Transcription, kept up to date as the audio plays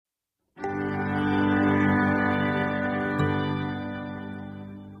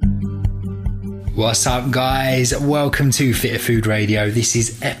What's up, guys? Welcome to Fitter Food Radio. This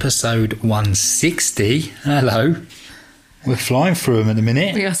is episode 160. Hello. We're flying through them at the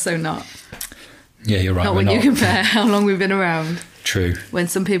minute. We are so not. Yeah, you're right. Not when you compare how long we've been around. True. When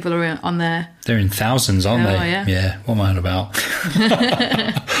some people are on there. They're in thousands, aren't they? Yeah. Yeah. What am I on about?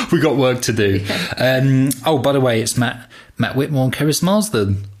 We got work to do. Yeah. By the way, it's Matt Whitmore and Keris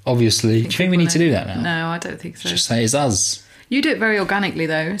Marsden, obviously. Do you think we need to do that now? No, I don't think so. Just say it's us. You do it very organically,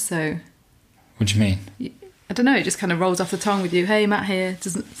 though, so... What do you mean? I don't know, it just kind of rolls off the tongue with you. Hey, Matt here.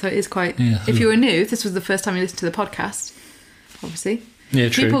 So it is quite... Yeah. If you were new, if this was the first time you listened to the podcast, obviously. Yeah,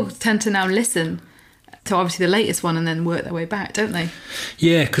 true. People tend to now listen to obviously the latest one and then work their way back, don't they?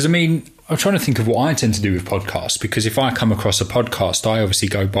 Yeah, because I mean, I'm trying to think of what I tend to do with podcasts, because if I come across a podcast, I obviously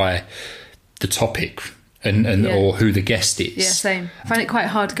go by the topic and or who the guest is. Yeah, same. I find it quite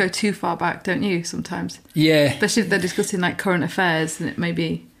hard to go too far back, don't you, sometimes? Yeah. Especially if they're discussing like current affairs, and it may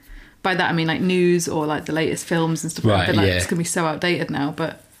be... By that I mean like news or like the latest films and stuff like that. It's going to be so outdated now,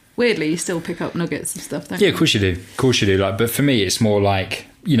 but weirdly you still pick up nuggets and stuff, don't you? Yeah, of course you do. Of course you do. Like, but for me, it's more like,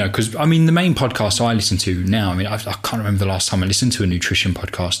 you know, because I mean, the main podcast I listen to now, I mean, I can't remember the last time I listened to a nutrition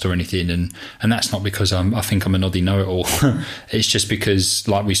podcast or anything, and that's not because I think I'm a noddy know-it-all. It's just because,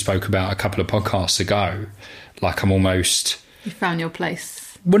 like we spoke about a couple of podcasts ago, like I'm almost... You found your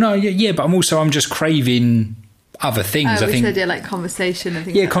place. Well, no, yeah, but I'm just craving other things. I think said, like conversation and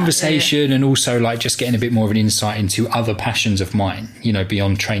things like conversation that. And also like just getting a bit more of an insight into other passions of mine, you know,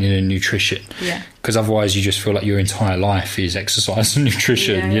 beyond training and nutrition. Yeah. Because otherwise you just feel like your entire life is exercise and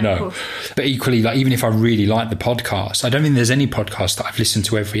nutrition, you know. But equally, like even if I really like the podcast, I don't think there's any podcast that I've listened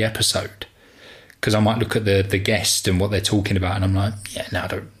to every episode, because I might look at the guest and what they're talking about and I'm like, yeah, no,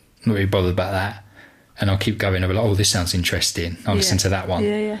 I'm not really bothered about that. And I'll keep going. I'll be like, oh, this sounds interesting. I'll listen to that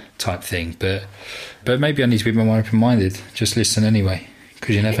one type thing. But maybe I need to be more open-minded. Just listen anyway,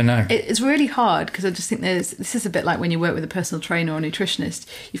 because you never know. It's really hard, because I just think this is a bit like when you work with a personal trainer or a nutritionist.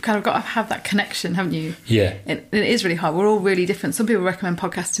 You've kind of got to have that connection, haven't you? Yeah. It is really hard. We're all really different. Some people recommend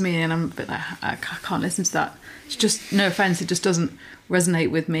podcasts to me and I'm a bit like, I can't listen to that. It's just, no offence, it just doesn't resonate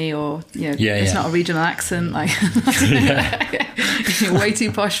with me, or, you know, it's not a regional accent. Like, you're way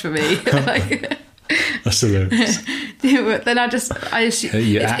too posh for me. Like, that's hilarious. But then I assume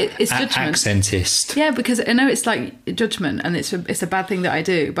it's judgment. Accentist. Yeah, because I know it's like judgment, and it's a bad thing that I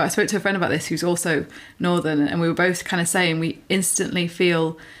do. But I spoke to a friend about this who's also northern, and we were both kind of saying we instantly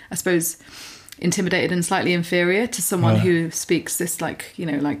feel, I suppose, intimidated and slightly inferior to someone who speaks this, like, you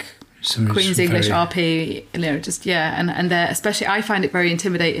know, like Queen's English, RP, you know, just and they're, especially, I find it very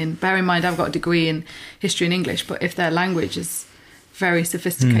intimidating. Bear in mind, I've got a degree in history and English, but if their language is very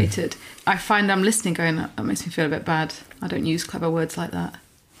sophisticated, I find I'm listening going, that makes me feel a bit bad. I don't use clever words like that.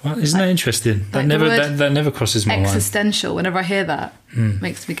 Well, isn't that interesting? That never crosses my mind. Existential, whenever I hear that,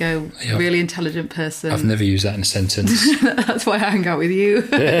 makes me go, really intelligent person. I've never used that in a sentence. That's why I hang out with you.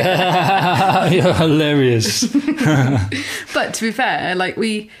 You're hilarious. But to be fair, like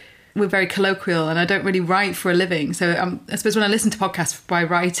we're very colloquial, and I don't really write for a living. So I suppose when I listen to podcasts by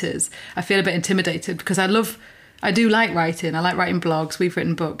writers, I feel a bit intimidated, because I do like writing. I like writing blogs. We've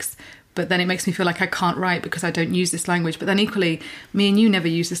written books. But then it makes me feel like I can't write because I don't use this language. But then equally, me and you never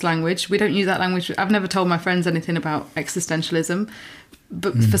use this language. We don't use that language. I've never told my friends anything about existentialism.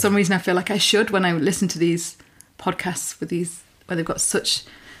 But for some reason, I feel like I should when I listen to these podcasts where they've got such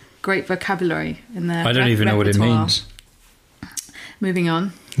great vocabulary in their I don't even know what it means. Moving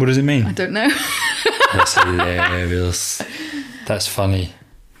on. What does it mean? I don't know. That's hilarious. That's funny.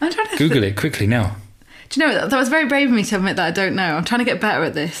 I'm trying to Google it quickly now. Do you know, that was very brave of me to admit that I don't know. I'm trying to get better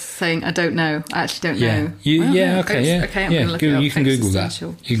at this, saying I don't know. I actually don't know. Okay, I'm going to look it up. You can Google that.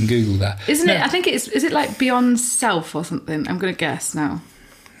 You can Google that. Isn't it? I think is it like beyond self or something? I'm going to guess now.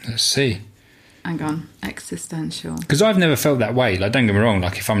 Let's see. Hang on. Existential. Because I've never felt that way. Like, don't get me wrong.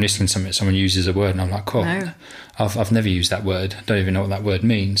 Like, if I'm listening to something, someone uses a word and I'm like, cool. No. I've never used that word. I don't even know what that word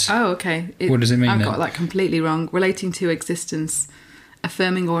means. Oh, okay. What does it mean? I've got that completely wrong. Relating to existence,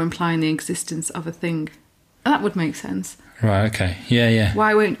 affirming or implying the existence of a thing. That would make sense. Right, okay. Yeah.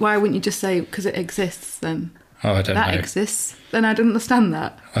 Why wouldn't you just say, because it exists then? Oh, I don't know. That exists. Then I don't understand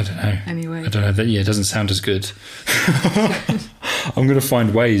that. I don't know. Anyway. I don't know. It doesn't sound as good. I'm going to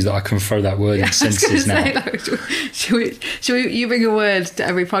find ways that I can throw that word in sentences now. Should we, you bring a word to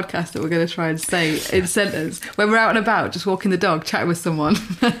every podcast that we're going to try and say in sentence when we're out and about, just walking the dog, chatting with someone,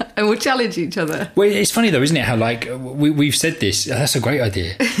 and we'll challenge each other. Well, it's funny though, isn't it? How like we've said this. That's a great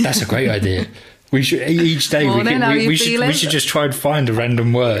idea. That's a great idea. We should each day we should just try and find a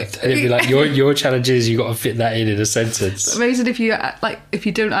random word, and it'd be like your challenge is you got to fit that in a sentence. Amazing if you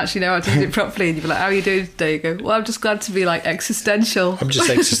don't actually know how to do it properly, and you'd be like, "How are you doing today?" You go, "Well, I'm just glad to be like existential." I'm just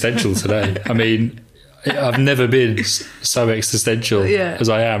existential today. I mean, I've never been so existential as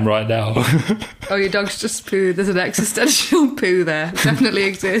I am right now. Oh, your dog's just poo. There's an existential poo there. It definitely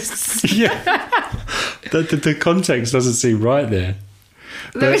exists. Yeah, the context doesn't seem right there.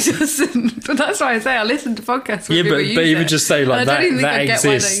 No, it doesn't. But that's why I say I listen to podcasts. Where but even just say like that. I don't even think I get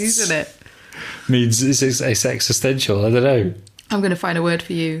why they're using it. Means it's existential. I don't know. I'm going to find a word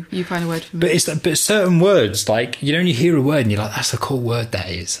for you. You find a word for me. But certain words, like you hear a word and you're like, that's a cool word that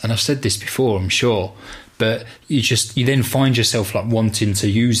is. And I've said this before, I'm sure. But you then find yourself like wanting to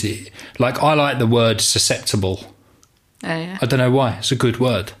use it. Like I like the word susceptible. Oh, yeah. I don't know why. It's a good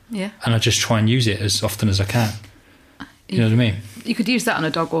word. Yeah. And I just try and use it as often as I can. You know what I mean? You could use that on a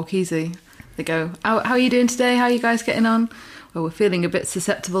dog walk easy. They go, how are you doing today? How are you guys getting on? Well, we're feeling a bit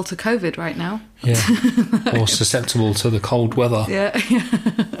susceptible to COVID right now. Yeah. Or susceptible to the cold weather. Yeah.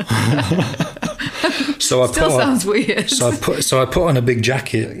 Sounds weird. So I put on a big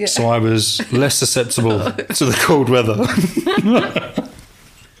jacket so I was less susceptible to the cold weather.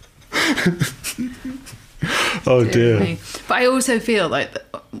 Oh dear. But I also feel like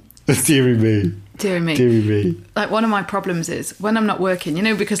Deary me. Like one of my problems is when I'm not working,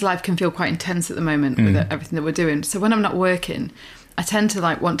 because life can feel quite intense at the moment with everything that we're doing. So when I'm not working, I tend to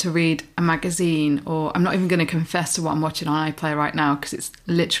like want to read a magazine, or I'm not even going to confess to what I'm watching on iPlayer right now because it's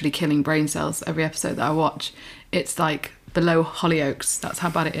literally killing brain cells every episode that I watch. It's like below Hollyoaks. That's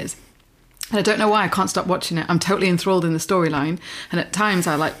how bad it is. And I don't know why I can't stop watching it. I'm totally enthralled in the storyline. And at times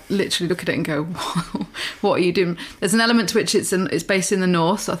I like literally look at it and go, what are you doing? There's an element to which it's based in the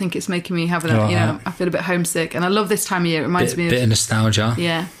north. So I think it's making me have I feel a bit homesick. And I love this time of year. It reminds me of... bit of nostalgia.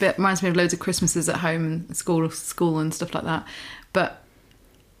 Yeah. It reminds me of loads of Christmases at home and school and stuff like that. But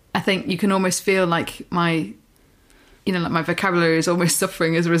I think you can almost feel like my vocabulary is almost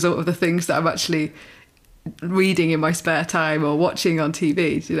suffering as a result of the things that I'm actually reading in my spare time or watching on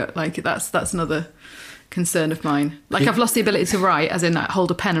TV. That's another concern of mine. Like I've lost the ability to write, as in like, hold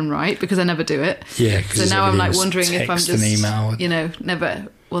a pen and write, because I never do it. Yeah. So now I'm like wondering if I'm just email.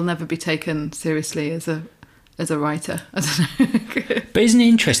 will never be taken seriously as a writer. I don't know. But isn't it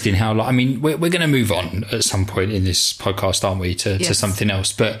interesting how we're going to move on at some point in this podcast, aren't we, to something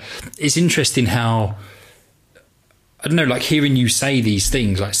else? But it's interesting how, I don't know, like hearing you say these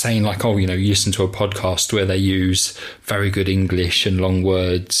things, like saying like, you listen to a podcast where they use very good English and long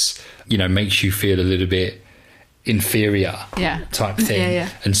words, makes you feel a little bit inferior type thing. Yeah.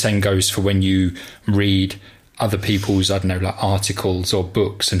 And same goes for when you read other people's, I don't know, like articles or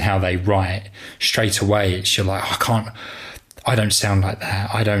books and how they write. Straight away, you're like, I don't sound like that.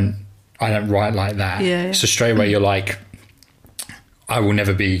 I don't write like that. Yeah. So straight away, you're like, I will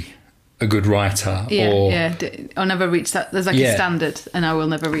never be a good writer. I'll never reach that. There's a standard and I will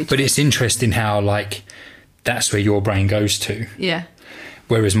never reach it. But it's interesting how like that's where your brain goes to. Yeah.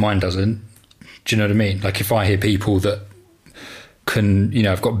 Whereas mine doesn't. Do you know what I mean? Like if I hear people that can,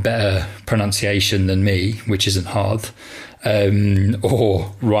 have got better pronunciation than me, which isn't hard,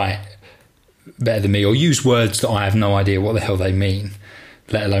 or write better than me, or use words that I have no idea what the hell they mean,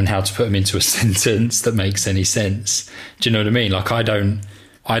 let alone how to put them into a sentence that makes any sense. Do you know what I mean? Like I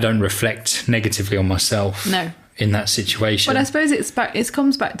don't reflect negatively on myself. No. In that situation. But I suppose it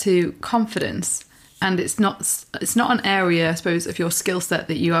comes back to confidence, and it's not an area, I suppose, of your skill set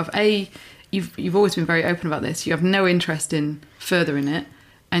that you have. You've always been very open about this. You have no interest in furthering it,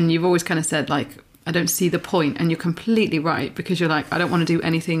 and you've always kind of said like, I don't see the point, and you're completely right, because you're like, I don't want to do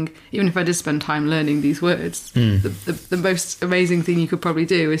anything, even if I did spend time learning these words. The most amazing thing you could probably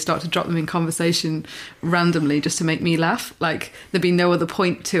do is start to drop them in conversation randomly just to make me laugh. Like there'd be no other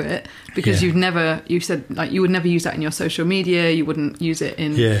point to it, because you said like you would never use that in your social media, you wouldn't use it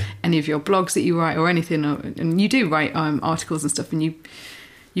in any of your blogs that you write or anything, and you do write articles and stuff, and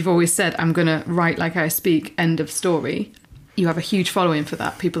you've always said, I'm going to write like I speak, end of story. You have a huge following for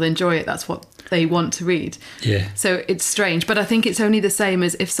that. People enjoy it. That's what they want to read. Yeah. So it's strange, but I think it's only the same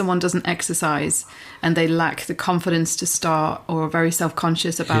as if someone doesn't exercise and they lack the confidence to start, or are very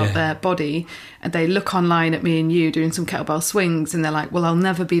self-conscious about their body, and they look online at me and you doing some kettlebell swings and they're like, well, I'll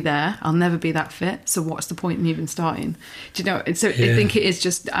never be there. I'll never be that fit. So what's the point in even starting? Do you know? So I think it is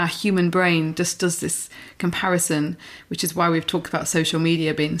just our human brain just does this comparison, which is why we've talked about social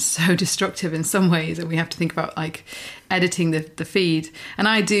media being so destructive in some ways, and we have to think about like editing the feed. And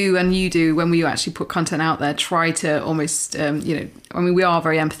I do, and you do, when we actually put content out there, try to almost, we are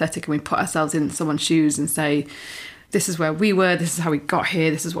very empathetic, and we put ourselves in someone's shoes and say, this is where we were, this is how we got here,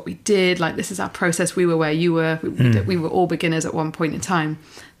 this is what we did, like this is our process, we were where you were, we were all beginners at one point in time.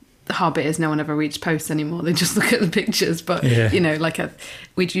 The hard bit is no one ever reads posts anymore, they just look at the pictures, but you know, like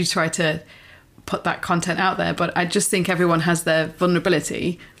we do try to put that content out there, but I just think everyone has their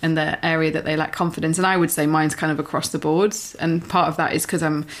vulnerability and their area that they lack confidence, and I would say mine's kind of across the boards, and part of that is because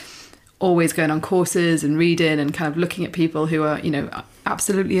I'm always going on courses and reading and kind of looking at people who are, you know,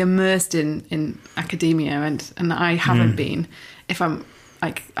 absolutely immersed in academia, and I haven't been. If I'm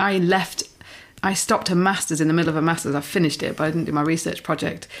like, I stopped a master's in the middle of a master's. I finished it, but I didn't do my research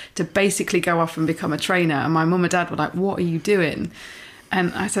project, to basically go off and become a trainer. And my mum and dad were like, what are you doing?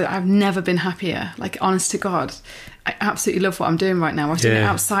 And I said, I've never been happier. Like, honest to God, I absolutely love what I'm doing right now. I'm doing it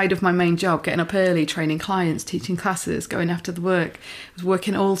outside of my main job, getting up early, training clients, teaching classes, going after the work. I was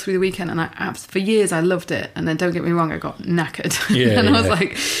working all through the weekend, and for years I loved it. And then, don't get me wrong, I got knackered. And I was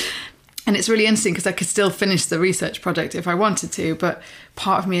like, and it's really interesting because I could still finish the research project if I wanted to, but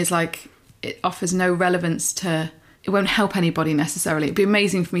part of me is like, it offers no relevance to, it won't help anybody necessarily. It'd be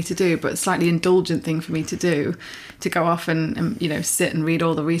amazing for me to do, but a slightly indulgent thing for me to do, to go off and you know, sit and read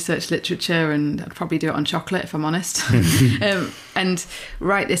all the research literature, and I'd probably do it on chocolate if I'm honest, and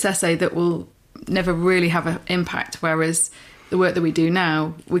write this essay that will never really have an impact, whereas the work that we do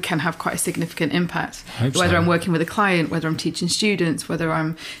now, we can have quite a significant impact. Whether I'm working with a client, whether I'm teaching students, whether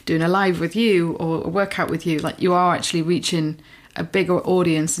I'm doing a live with you or a workout with you, like, you are actually reaching a bigger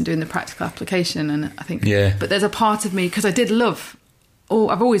audience and doing the practical application. And I think, but there's a part of me, because I did love,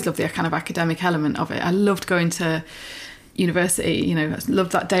 I've always loved the kind of academic element of it. I loved going to university, you know, I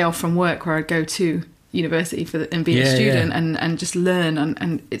loved that day off from work where I'd go to university and be a student and just learn.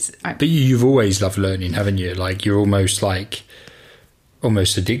 And it's... But you've always loved learning, haven't you? Like, you're almost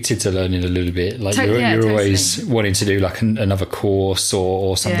addicted to learning a little bit. Like, you're always wanting to do like another course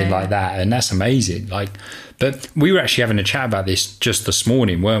or something like that. And that's amazing. Like, but we were actually having a chat about this just this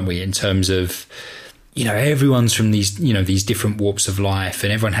morning, weren't we? In terms of, you know, everyone's from these, you know, these different walks of life,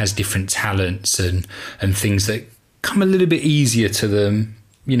 and everyone has different talents and things that come a little bit easier to them,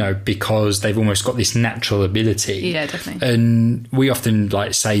 you know, because they've almost got this natural ability. Yeah, definitely. And we often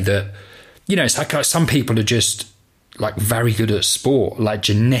like say that, you know, it's like some people are just like very good at sport, like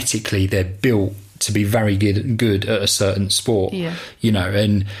genetically they're built to be very good at a certain sport, you know,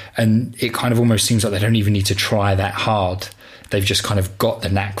 and it kind of almost seems like they don't even need to try that hard. They've just kind of got the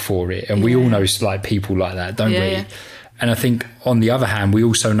knack for it. And we all know like people like that, don't we? Yeah. And I think on the other hand, we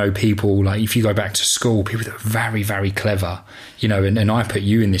also know people, like if you go back to school, people that are very, very clever, you know, and I put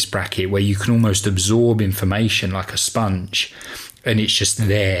you in this bracket where you can almost absorb information like a sponge, and it's just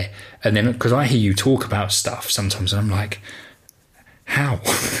there. And then, because I hear you talk about stuff sometimes, and I'm like, how?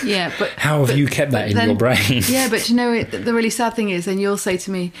 Yeah, but how have you kept that in your brain? Yeah, but you know, the really sad thing is, and you'll say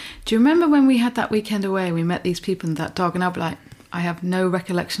to me, do you remember when we had that weekend away, we met these people and that dog? And I'll be like, I have no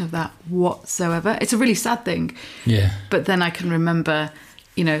recollection of that whatsoever. It's a really sad thing. Yeah. But then I can remember,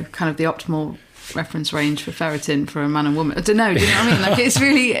 you know, kind of the optimal reference range for ferritin for a man and woman. I don't know, do you know what I mean? Like, it's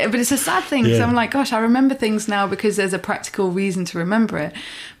really, but it's a sad thing. So I'm like, gosh, I remember things now because there's a practical reason to remember it.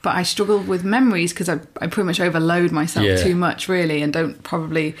 But I struggle with memories because I pretty much overload myself too much, really, and don't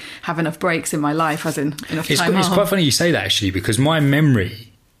probably have enough breaks in my life, as in enough time off. It's quite funny you say that, actually, because my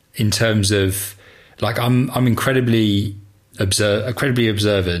memory, in terms of, like, I'm incredibly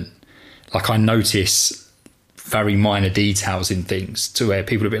observant. Like, I notice very minor details in things to where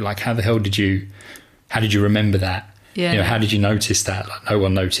people are a bit like, how did you remember that? Yeah. You know, how did you notice that? Like, no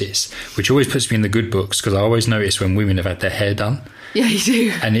one noticed, which always puts me in the good books, because I always notice when women have had their hair done. Yeah, you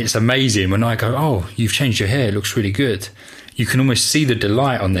do. And it's amazing when I go, oh, you've changed your hair, it looks really good. You can almost see the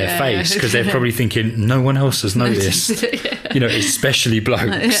delight on their face, because they're probably thinking, no one else has noticed. You know, especially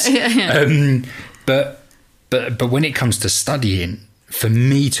blokes. But when it comes to studying, for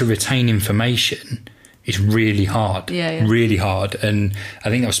me to retain information, it's really hard, really hard. And I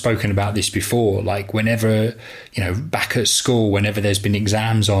think I've spoken about this before, like whenever, you know, back at school, whenever there's been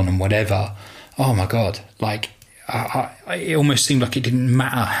exams on and whatever, oh my God, like it almost seemed like it didn't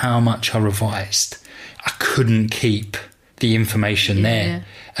matter how much I revised. I couldn't keep the information there.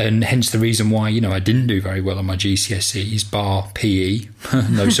 And hence the reason why, you know, I didn't do very well on my GCSEs, bar PE.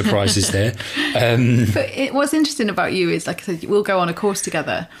 No surprises there. But what's interesting about you is, like I said, we'll go on a course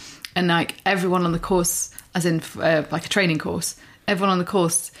together, and like everyone on the course, as in like a training course, everyone on the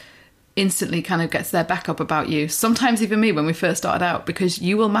course instantly kind of gets their back up about you. Sometimes even me when we first started out, because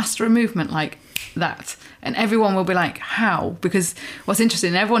you will master a movement like that. And everyone will be like, how? Because what's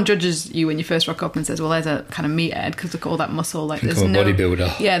interesting, everyone judges you when you first rock up and says, well, there's a kind of meathead because look at all that muscle. Like, there's no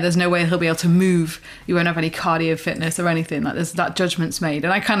bodybuilder. Yeah, there's no way he'll be able to move. You won't have any cardio fitness or anything. Like, there's that judgment's made.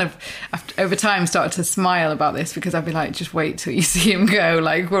 And I kind of, over time, started to smile about this because I'd be like, just wait till you see him go.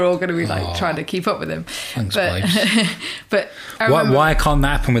 Like, we're all going to be like trying to keep up with him. Thanks, but I remember, why can't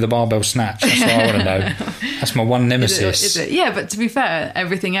that happen with a barbell snatch? That's what I want to know. That's my one nemesis. Is it? Yeah, but to be fair,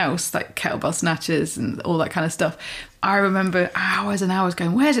 everything else, like kettlebell snatches and all that kind of stuff, I remember hours and hours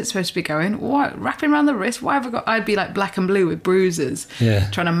going, where's it supposed to be going? What, wrapping around the wrist? Why have I got? I'd be like black and blue with bruises,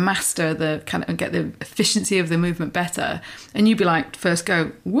 trying to master the kind of and get the efficiency of the movement better. And you'd be like, first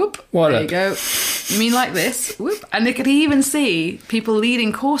go, whoop, there you go. You mean like this, whoop. And they could even see people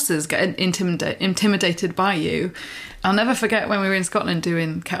leading courses get intimidated by you. I'll never forget when we were in Scotland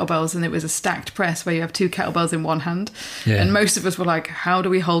doing kettlebells and it was a stacked press where you have 2 kettlebells in one hand. Yeah. And most of us were like, how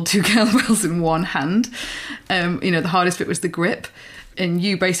do we hold 2 kettlebells in one hand? The hardest bit was the grip. And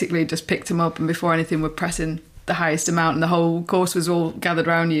you basically just picked them up and before anything were pressing the highest amount and the whole course was all gathered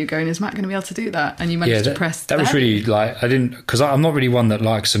around you going, is Matt going to be able to do that? And you managed to press that. Was really like, I didn't, because I'm not really one that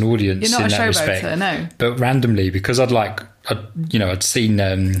likes an audience. You're not in a that showboater, respect. No. But randomly, because I'd seen,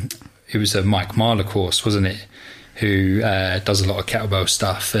 it was a Mike Marler course, wasn't it? Who does a lot of kettlebell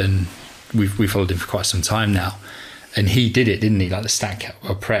stuff, and we've followed him for quite some time now. And he did it, didn't he? Like the stacked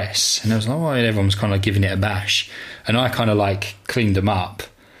kettlebell press. And I was like, oh, and everyone's kind of giving it a bash. And I kind of like cleaned them up.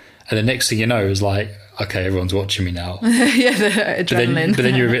 And the next thing you know is like, okay, everyone's watching me now. Yeah, the adrenaline. But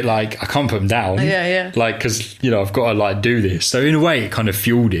then you're a bit like, I can't put them down. Yeah. Like, because, I've got to like do this. So in a way, it kind of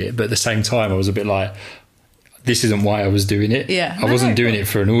fueled it. But at the same time, I was a bit like, this isn't why I was doing it. Yeah. I wasn't doing it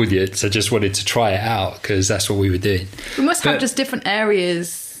for an audience. I just wanted to try it out because that's what we were doing. We must have just different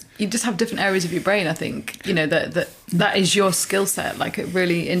areas. You just have different areas of your brain, I think. That is your skill set. Like, it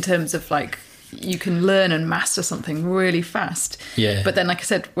really, in terms of like, you can learn and master something really fast. Yeah. But then, like I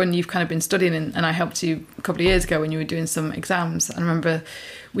said, when you've kind of been studying, and I helped you a couple of years ago when you were doing some exams, I remember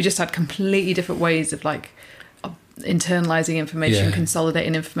we just had completely different ways of like internalizing information,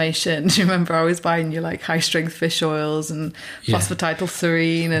 consolidating information. Do you remember I was buying you like high strength fish oils and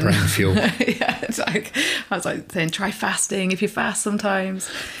phosphatidylserine and brain fuel? It's like, I was like saying, try fasting if you fast sometimes.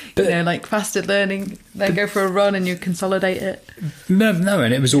 But, like fasted learning, then go for a run and you consolidate it. No,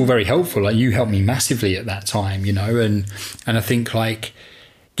 and it was all very helpful. Like, you helped me massively at that time, and I think like,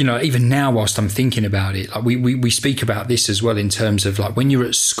 even now whilst I'm thinking about it, like we speak about this as well in terms of like when you're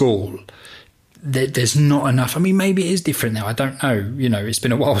at school, there's not enough. I mean, maybe it is different now. I don't know. It's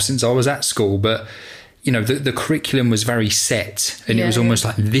been a while since I was at school, but the curriculum was very set, and it was almost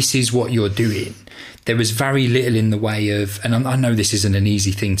like, this is what you're doing. There was very little in the way of, and I know this isn't an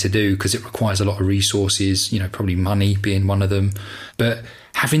easy thing to do because it requires a lot of resources, probably money being one of them, but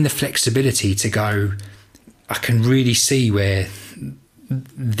having the flexibility to go, I can really see where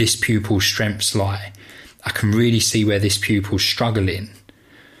this pupil's strengths lie. I can really see where this pupil's struggling.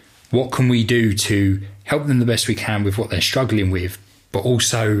 What can we do to help them the best we can with what they're struggling with, but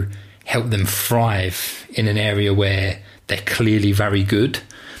also help them thrive in an area where they're clearly very good,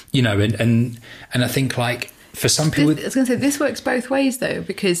 and I think like for some people... I was going to say, this works both ways though,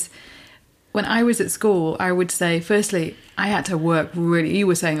 because when I was at school, I would say, firstly, I had to work really... You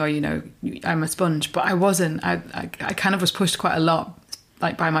were saying, I'm a sponge, but I wasn't. I kind of was pushed quite a lot,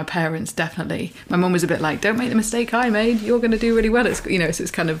 like by my parents, definitely. My mum was a bit like, don't make the mistake I made, you're going to do really well at school, so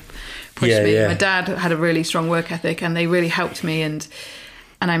it's kind of pushed me. My dad had a really strong work ethic and they really helped me, and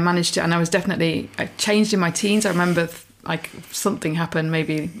I managed to, and I changed in my teens. I remember like something happened,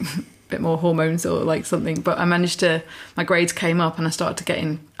 maybe a bit more hormones or like something, but I managed to, my grades came up and I started to get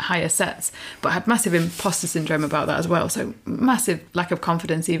in higher sets, but I had massive imposter syndrome about that as well, so massive lack of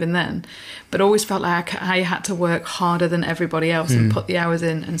confidence even then, but always felt like I had to work harder than everybody else and put the hours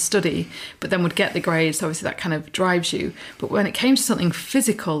in and study, but then would get the grades, so obviously that kind of drives you. But when it came to something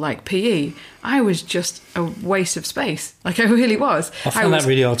physical like PE, I was just a waste of space. Like, I really was. I found that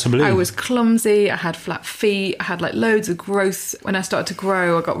really hard to believe. I was clumsy, I had flat feet, I had like loads of growth. When I started to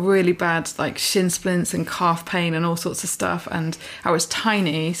grow, I got really bad like shin splints and calf pain and all sorts of stuff, and I was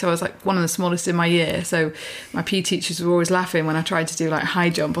tiny, so I was like one of the smallest in my year, so my PE teachers were always laughing when I tried to do like high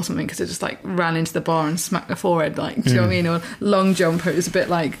jump or something, because I just like ran into the bar and smacked my forehead, like, do you know what I mean? Or long jump, it was a bit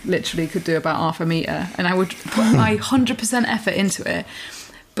like literally could do about half a metre, and I would put my 100% effort into it,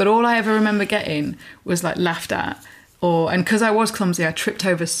 but all I ever remember getting was like laughed at. And because I was clumsy, I tripped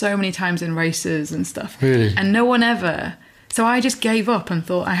over so many times in races and stuff. Really? And no one ever... So I just gave up and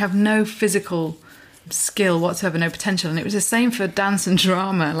thought, I have no physical skill whatsoever, no potential. And it was the same for dance and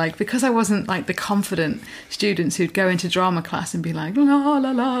drama. Like, because I wasn't like the confident students who'd go into drama class and be like, la,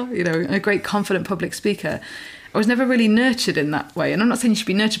 la, la, you know, a great confident public speaker, I was never really nurtured in that way. And I'm not saying you should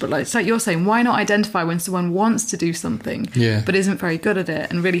be nurtured, but like, it's like you're saying, why not identify when someone wants to do something but isn't very good at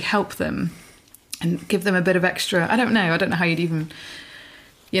it, and really help them and give them a bit of extra, I don't know how you'd even,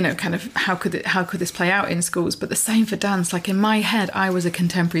 you know, kind of how could this play out in schools? But the same for dance. Like, in my head, I was a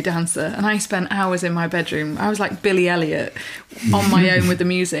contemporary dancer, and I spent hours in my bedroom. I was like Billy Elliot on my own with the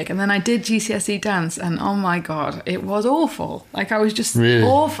music. And then I did GCSE dance, and oh my God, it was awful. Like, I was just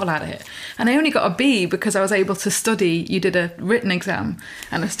awful at it. And I only got a B because I was able to study. You did a written exam,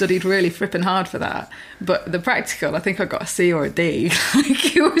 and I studied really fripping hard for that. But the practical, I think I got a C or a D.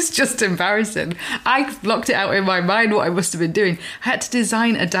 Like, it was just embarrassing. I blocked it out in my mind what I must have been doing. I had to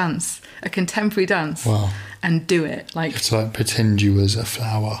design a dance, a contemporary dance, and do it. Like, it's like pretend you was a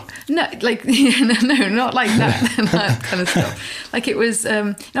flower. No, like no, not like that, that kind of stuff. Like, it was, you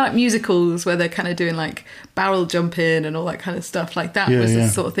know, like musicals where they're kind of doing like barrel jumping and all that kind of stuff. Like, that was the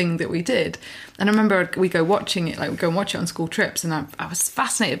sort of thing that we did. And I remember we go watching it, like, we'd go and watch it on school trips, and I was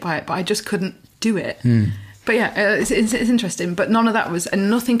fascinated by it, but I just couldn't do it. But yeah, it's interesting. But none of that was, and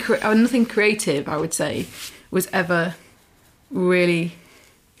nothing creative, I would say, was ever really.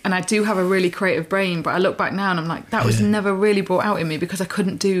 And I do have a really creative brain, but I look back now and I'm like, that was never really brought out in me, because I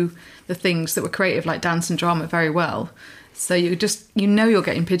couldn't do the things that were creative, like dance and drama, very well. So you just, you know, you're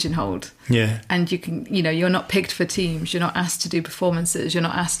getting pigeonholed. Yeah. And you can, you know, you're not picked for teams. You're not asked to do performances. You're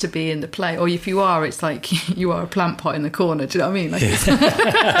not asked to be in the play. Or if you are, it's like you are a plant pot in the corner. Do you know what I mean? Like,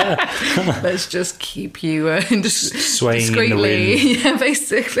 let's just keep you just swaying discreetly. In the wind. Yeah,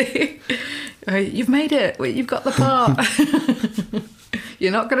 basically. You've made it. You've got the part.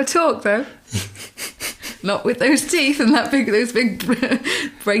 You're not going to talk, though. Not with those teeth and those big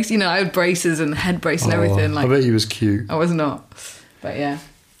braces. You know, I had braces and head brace and everything. Like, I bet you was cute. I was not. But yeah.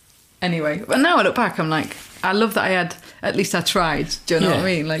 Anyway, but now I look back, I'm like, I love that at least I tried. Do you know what I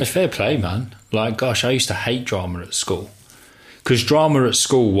mean? Like, it's fair play, man. Like, gosh, I used to hate drama at school. Because drama at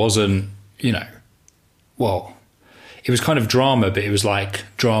school wasn't, you know, well, it was kind of drama, but it was like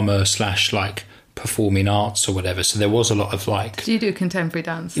drama / like performing arts or whatever. So there was a lot of like... Do you do contemporary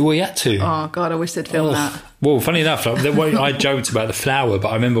dance? Well, you had to. Oh, God, I wish they'd film that. Well, funny enough, I joked about the flower, but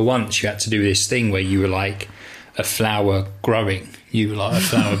I remember once you had to do this thing where you were like a flower growing. You were like a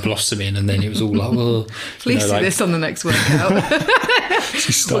flower blossoming, and then it was all like, well... Please see this on the next workout. We're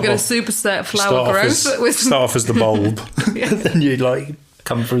going to superset flower growth. Start off as the bulb. Then you like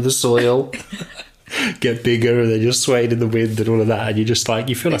come through the soil... get bigger, and then you're swayed in the wind and all of that, and you just like,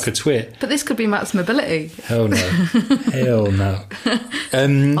 you feel like a twit. But this could be Matt's mobility. Hell no. Hell no.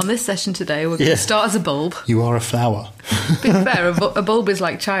 On this session today, we're going to start as a bulb. You are a flower. To be fair, a bulb is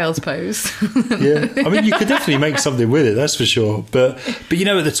like child's pose. Yeah, I mean, you could definitely make something with it, that's for sure. But you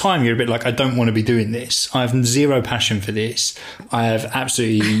know, at the time, you're a bit like, I don't want to be doing this. I have zero passion for this. I have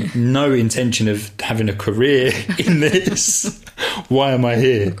absolutely no intention of having a career in this. Why am I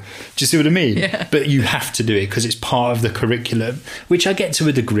here? Do you see what I mean? Yeah. But you have to do it because it's part of the curriculum, which I get to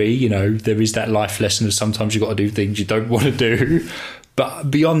a degree. You know, there is that life lesson of sometimes you've got to do things you don't want to do.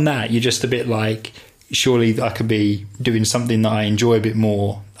 But beyond that, you're just a bit like, surely I could be doing something that I enjoy a bit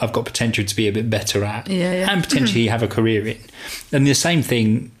more. I've got potential to be a bit better at, and potentially have a career in. And the same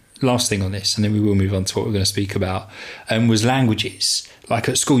thing, last thing on this, and then we will move on to what we're going to speak about, was languages. Like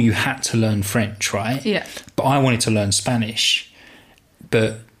at school, you had to learn French, right? Yeah. But I wanted to learn Spanish.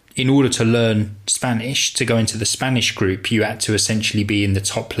 But in order to learn Spanish, to go into the Spanish group, you had to essentially be in the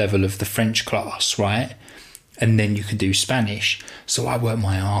top level of the French class, right? And then you could do Spanish. So I worked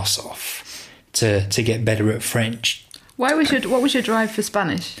my arse off to get better at French. What was your drive for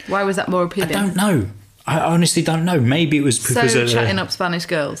Spanish? Why was that more appealing? I don't know. I honestly don't know. Maybe it was because of... chatting up Spanish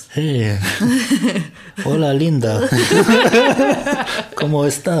girls. Hey. Hola, linda. ¿Cómo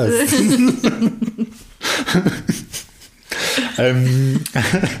estás?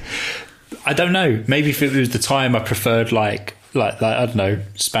 I don't know. Maybe if it was the time I preferred like I don't know,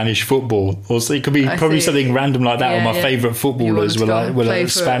 Spanish football, or so it could be something random like that. Or my favourite footballers were like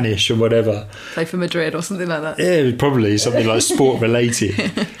Spanish or whatever. Play for Madrid or something like that. Yeah, probably something like sport related.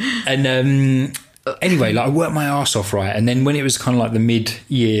 And anyway, like I worked my arse off, right? And then when it was kind of like the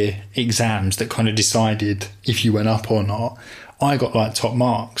mid-year exams that kind of decided if you went up or not, I got like top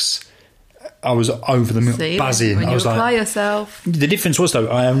marks. I was over the moon, buzzing. When I was you apply like, yourself. The difference was though,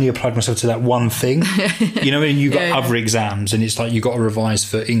 I only applied myself to that one thing. You know, when you got other exams, and it's like you got to revise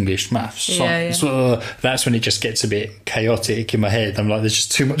for English, maths, science. That's when it just gets a bit chaotic in my head. I'm like, there's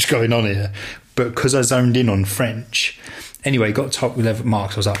just too much going on here. But because I zoned in on French, Anyway, got top 11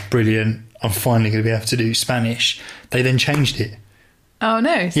 marks. I was like, brilliant. I'm finally going to be able to do Spanish. They then changed it. Oh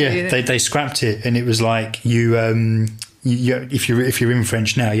no! So they scrapped it, and it was like if you're in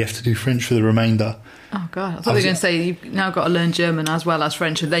French now, you have to do French for the remainder. Oh God! I thought they were going to say you've now got to learn German as well as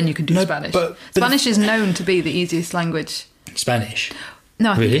French, and then you can do Spanish. But Spanish is known to be the easiest language. Spanish?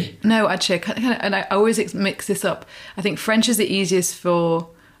 No, really? No, actually, and I always mix this up. I think French is the easiest for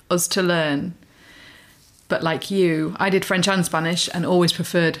us to learn. But like you, I did French and Spanish and always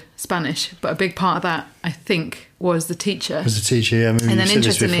preferred Spanish. But a big part of that, I think, was the teacher. Yeah. And then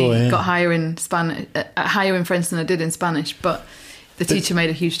interestingly, got higher in French than I did in Spanish. But the teacher made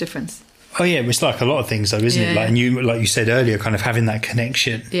a huge difference. Oh yeah, it's like a lot of things though, isn't it? Like, and you said earlier, kind of having that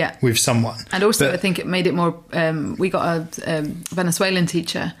connection with someone. And also I think it made it more, we got a Venezuelan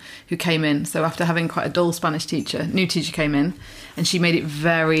teacher who came in. So after having quite a dull Spanish teacher, new teacher came in and she made it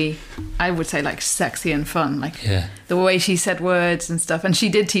very, I would say like sexy and fun. Like the way she said words and stuff. And she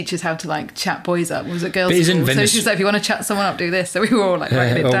did teach us how to like chat boys up. It was at girls' school. So she was like, if you want to chat someone up, do this. So we were all like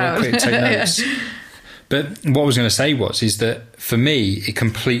writing it down. Quick, take notes. But what I was going to say is that for me, it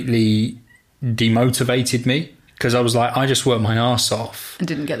completely demotivated me because I was like, I just worked my arse off and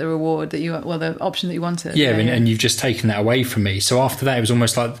didn't get the reward the option that you wanted. And you've just taken that away from me. So after that, it was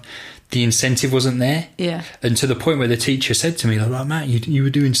almost like the incentive wasn't there. And to the point where the teacher said to me, like, Matt, you were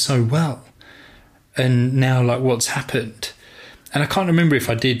doing so well, and now like what's happened? And I can't remember if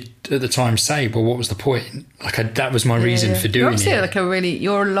I did at the time say, well, what was the point? Like that was my reason for doing it. You're obviously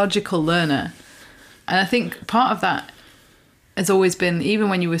you're a logical learner. And I think part of that has always been, even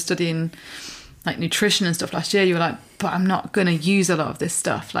when you were studying like nutrition and stuff last year, you were like, but I'm not going to use a lot of this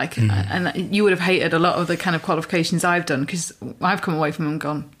stuff. Like, and you would have hated a lot of the kind of qualifications I've done because I've come away from them and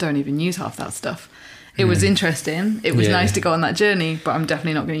gone, don't even use half that stuff. It was interesting. It was nice to go on that journey, but I'm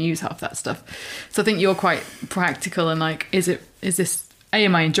definitely not going to use half that stuff. So I think you're quite practical and like, is this, A,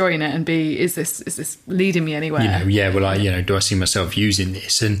 am I enjoying it? And B, is this leading me anywhere? Do I see myself using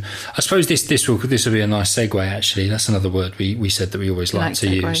this? And I suppose this will be a nice segue, actually. That's another word we said that we always like to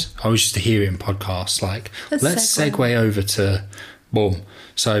use. I always used to hear it in podcasts, like, let's segue over to boom.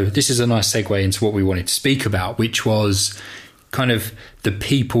 So this is a nice segue into what we wanted to speak about, which was kind of the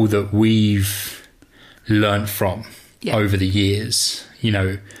people that we've learned from over the years,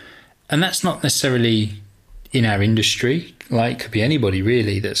 and that's not necessarily in our industry. Like, could be anybody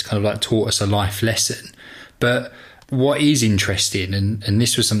really that's kind of like taught us a life lesson. But what is interesting, and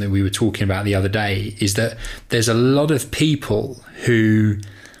this was something we were talking about the other day, is that there's a lot of people who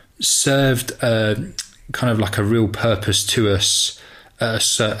served kind of like a real purpose to us at a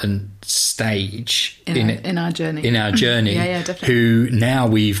certain stage in our journey. Definitely. Who now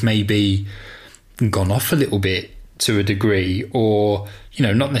we've maybe gone off a little bit to a degree, or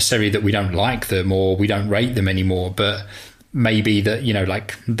not necessarily that we don't like them or we don't rate them anymore, but maybe that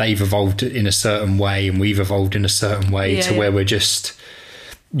like they've evolved in a certain way and we've evolved in a certain way where we're just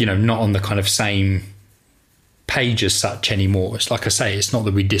not on the kind of same page as such anymore. It's like I say, it's not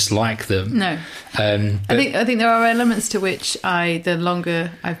that we dislike them. No, I think there are elements to which the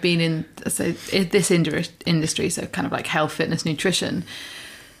longer I've been in this industry, so kind of like health, fitness, nutrition,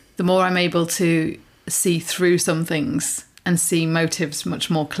 the more I'm able to see through some things and see motives much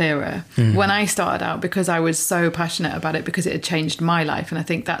more clearer. When I started out, because I was so passionate about it, because it had changed my life, and I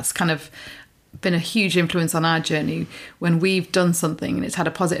think that's kind of been a huge influence on our journey. When we've done something and it's had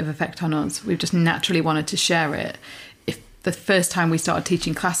a positive effect on us, we've just naturally wanted to share it. If the first time we started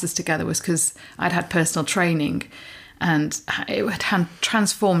teaching classes together was because I'd had personal training, and it had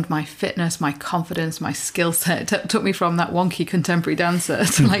transformed my fitness, my confidence, my skill set. It took me from that wonky contemporary dancer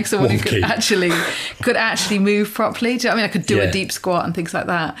to like someone who could actually move properly. Do you know what I mean? I could do a deep squat and things like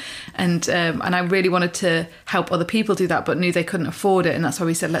that. And I really wanted to help other people do that, but knew they couldn't afford it. And that's why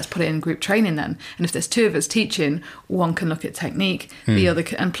we said, let's put it in group training then. And if there's two of us teaching, one can look at technique, the other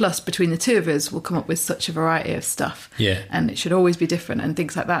and plus between the two of us, we'll come up with such a variety of stuff. And it should always be different and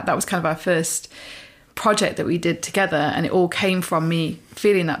things like that. That was kind of our first project that we did together, and it all came from me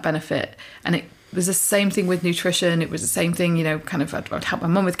feeling that benefit. And it was the same thing with nutrition. It was the same thing, kind of I'd help my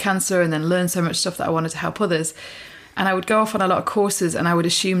mum with cancer and then learn so much stuff that I wanted to help others. And I would go off on a lot of courses and I would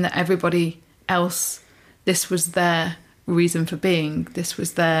assume that everybody else, this was their reason for being, this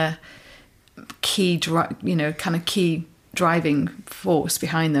was their key key driving force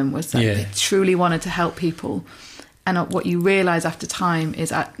behind them, was that they truly wanted to help people. And what you realise after time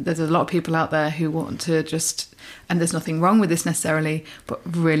is there's a lot of people out there who want to just, and there's nothing wrong with this necessarily, but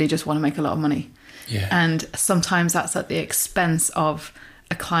really just want to make a lot of money. And sometimes that's at the expense of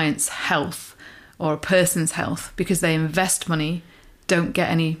a client's health or a person's health, because they invest money, don't get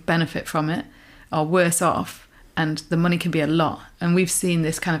any benefit from it, are worse off, and the money can be a lot. And we've seen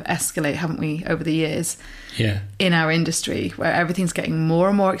this kind of escalate, haven't we, over the years in our industry, where everything's getting more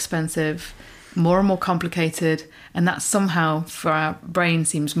and more expensive, more and more complicated, and that somehow for our brain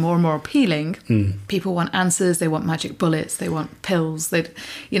seems more and more appealing. People want answers, they want magic bullets, they want pills,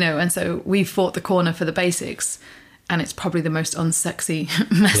 and so we've fought the corner for the basics, and it's probably the most unsexy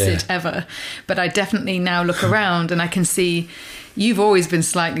message ever. But I definitely now look around and I can see you've always been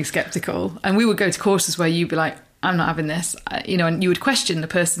slightly skeptical, and we would go to courses where you'd be like, I'm not having this, and you would question the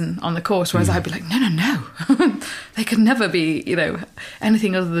person on the course, whereas I'd be like, no, they could never be,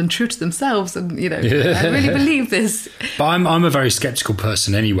 anything other than true to themselves, and I really believe this. But I'm a very skeptical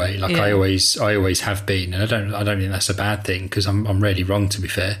person anyway. Like I always have been, and I don't think that's a bad thing, because I'm rarely wrong, to be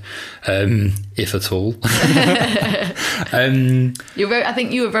fair, if at all. I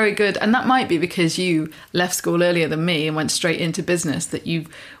think you were very good, and that might be because you left school earlier than me and went straight into business, that you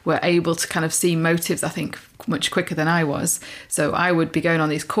were able to kind of see motives, I think, much quicker than I was. So I would be going on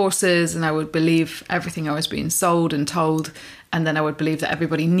these courses and I would believe everything I was being sold and told, and then I would believe that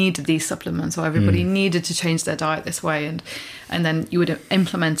everybody needed these supplements, or everybody needed to change their diet this way, and then you would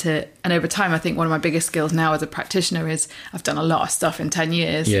implement it. And over time, I think one of my biggest skills now as a practitioner is I've done a lot of stuff in 10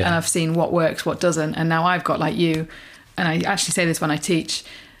 years and I've seen what works, what doesn't, and now I've got, like you, and I actually say this when I teach,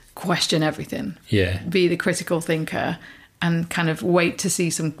 question everything, be the critical thinker, and kind of wait to see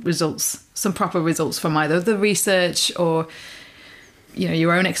some results, some proper results from either the research or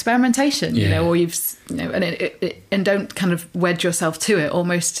your own experimentation, or and don't kind of wed yourself to it.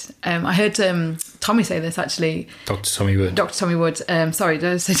 Almost, I heard Tommy say this actually. Dr. Tommy Wood. Sorry,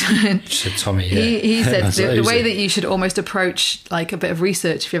 did I say said Tommy? Yeah. He said the way that you should almost approach like a bit of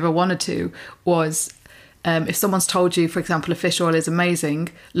research, if you ever wanted to, was if someone's told you, for example, a fish oil is amazing,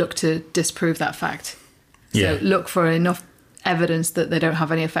 look to disprove that fact. So look for enough evidence that they don't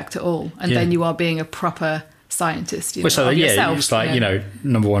have any effect at all, and then you are being a proper scientist. Yourself, it's like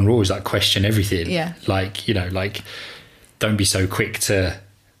number one rule is like question everything. Like don't be so quick to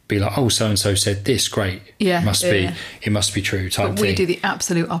be like, oh, so and so said this, great, it must be true type thing. We do the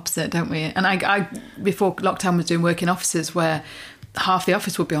absolute opposite, don't we? And I before lockdown was doing work in offices where half the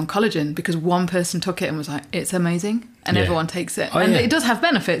office would be on collagen because one person took it and was like, it's amazing, and everyone takes it. It does have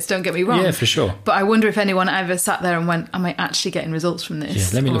benefits, don't get me wrong. Yeah, for sure. But I wonder if anyone ever sat there and went, am I actually getting results from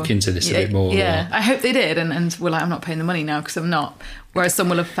this? Let me look into this a bit more. I hope they did, and were like, I'm not paying the money now because I'm not. Whereas some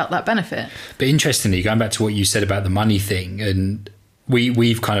will have felt that benefit. But interestingly, going back to what you said about the money thing, and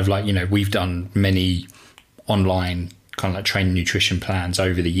we've kind of like, we've done many online kind of like training nutrition plans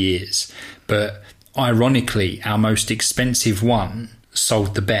over the years, but ironically, our most expensive one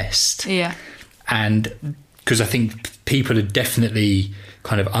sold the best. And because I think people are definitely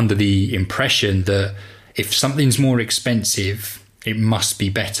kind of under the impression that if something's more expensive, it must be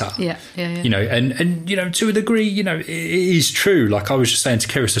better. And to a degree, it is true. Like I was just saying to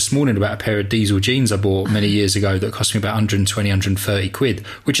Keris this morning about a pair of diesel jeans I bought many years ago that cost me about 120, 130 quid,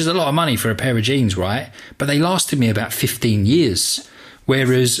 which is a lot of money for a pair of jeans, right? But they lasted me about 15 years.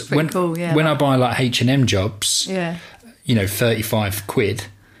 Whereas when I buy like H&M jobs, 35 quid,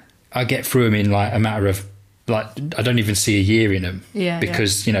 I get through them in like a matter of like, I don't even see a year in them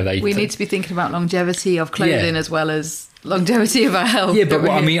because, we need to be thinking about longevity of clothing as well as longevity of our health. Yeah, but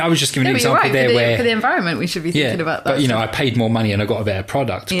I was just giving an example there where for the environment we should be thinking about that. But I paid more money and I got a better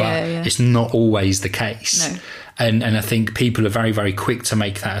product, but it's not always the case. No. And I think people are very, very quick to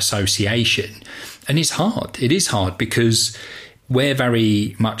make that association. And it's hard. It is hard because we're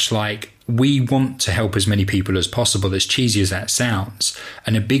very much like, we want to help as many people as possible, as cheesy as that sounds.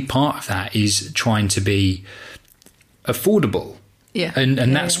 And a big part of that is trying to be affordable. And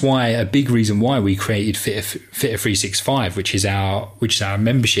that's why a big reason why we created Fitter 365, which is our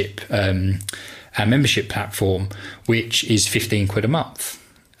membership, our membership platform, which is 15 quid a month.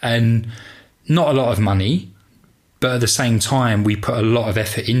 And not a lot of money, but at the same time, we put a lot of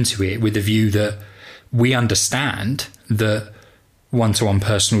effort into it with the view that we understand that one-to-one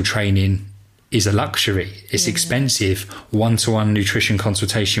personal training is a luxury. It's expensive. One-to-one nutrition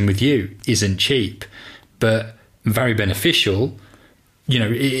consultation with you isn't cheap, but very beneficial.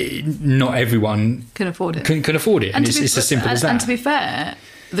 Not everyone can afford it. Can afford it, and it's as simple as that. And to be fair,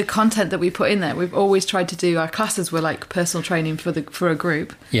 the content that we put in there, we've always tried to do. Our classes were like personal training for a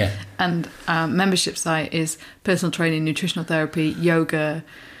group. And our membership site is personal training, nutritional therapy, yoga,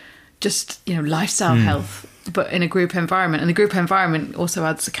 just lifestyle health, but in a group environment. And the group environment also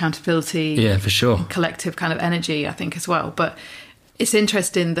adds accountability, for sure, collective kind of energy, I think, as well. But it's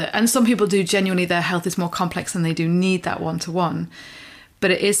interesting that, and some people do genuinely, their health is more complex and they do need that one-to-one. But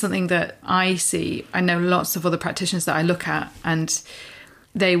it is something that I see. I know lots of other practitioners that I look at, and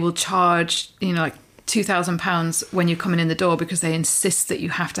they will charge, like £2,000 when you're coming in the door because they insist that you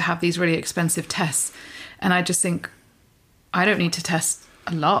have to have these really expensive tests. And I just think I don't need to test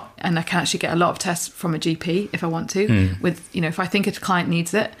a lot, and I can actually get a lot of tests from a GP if I want to. With, you know, if I think a client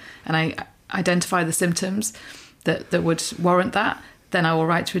needs it and I identify the symptoms that would warrant that, then I will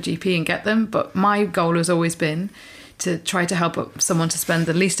write to a GP and get them. But my goal has always been to try to help someone to spend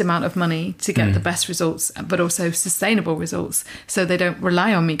the least amount of money to get the best results, but also sustainable results, so they don't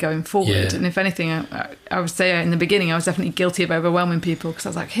rely on me going forward. And if anything, I would say in the beginning I was definitely guilty of overwhelming people, because I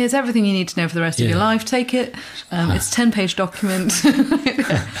was like, here's everything you need to know for the rest of your life, take it, it's a 10-page document.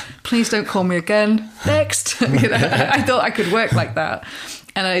 Please don't call me again, next. You know, I thought I could work like that.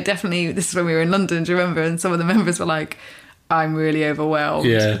 And I definitely, this is when we were in London, do you remember? And some of the members were like, I'm really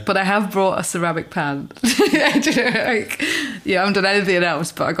overwhelmed, but I have brought a ceramic pan. I haven't done anything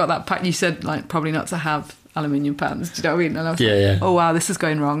else, but I got that pan. You said, like, probably not to have aluminium pans. Do you know what I mean? And I was like, oh wow, this is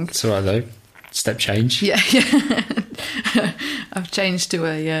going wrong. It's all right though. Step change. Yeah. I've changed to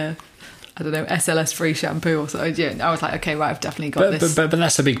a I don't know, SLS free shampoo or so. Yeah, I was like, okay, right, I've definitely got this. But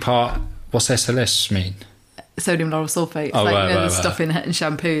that's a big part. What's SLS mean? Sodium lauryl sulfate. It's the stuff in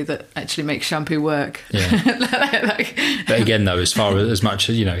shampoo that actually makes shampoo work. Yeah. But again, though, as much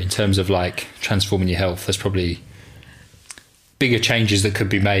as, you know, in terms of like transforming your health, there's probably bigger changes that could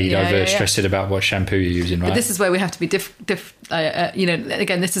be made over stressing about what shampoo you're using, right? But this is where we have to be you know,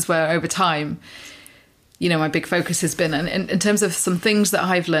 again, this is where over time, you know, my big focus has been, and in terms of some things that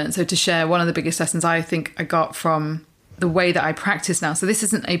I've learned. So to share, one of the biggest lessons I think I got from the way that I practice now. So this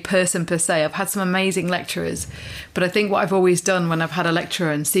isn't a person per se. I've had some amazing lecturers, but I think what I've always done when I've had a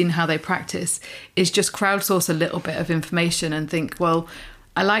lecturer and seen how they practice is just crowdsource a little bit of information and think, well,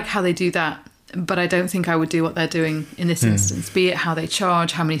 I like how they do that, but I don't think I would do what they're doing in this instance, be it how they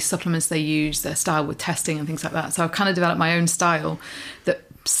charge, how many supplements they use, their style with testing and things like that. So I've kind of developed my own style that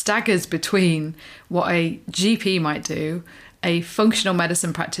staggers between what a GP might do, a functional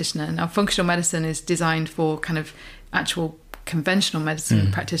medicine practitioner. Now, functional medicine is designed for kind of actual conventional medicine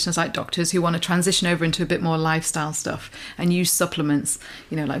practitioners like doctors who want to transition over into a bit more lifestyle stuff and use supplements,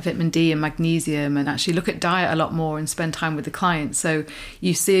 you know, like vitamin D and magnesium, and actually look at diet a lot more and spend time with the client. So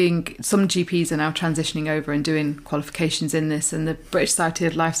you're seeing some GPs are now transitioning over and doing qualifications in this, and the British Society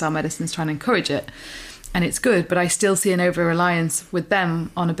of Lifestyle Medicine is trying to encourage it, and it's good, but I still see an over-reliance with them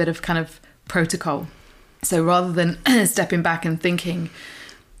on a bit of kind of protocol. So rather than stepping back and thinking,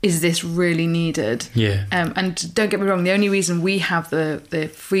 is this really needed? Yeah. And don't get me wrong, the only reason we have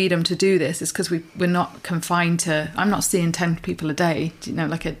the freedom to do this is because we're not confined to, I'm not seeing 10 people a day, you know,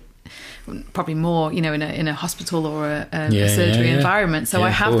 like probably more, you know, in a hospital or a surgery environment. So I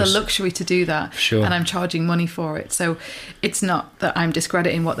have the luxury to do that, and I'm charging money for it. So it's not that I'm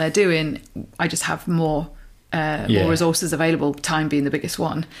discrediting what they're doing. I just have more resources available, time being the biggest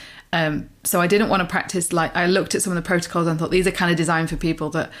one. So I didn't want to practice, like, I looked at some of the protocols and thought these are kind of designed for people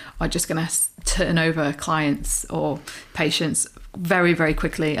that are just going to turn over clients or patients very, very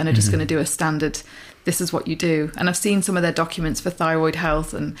quickly and are just going to do a standard, this is what you do. And I've seen some of their documents for thyroid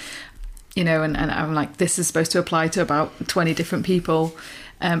health, and, you know, and I'm like, this is supposed to apply to about 20 different people.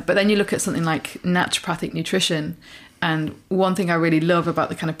 But then you look at something like naturopathic nutrition, and one thing I really love about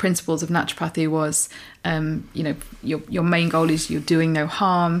the kind of principles of naturopathy was, you know, your main goal is you're doing no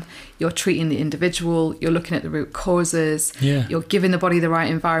harm, you're treating the individual, you're looking at the root causes, you're giving the body the right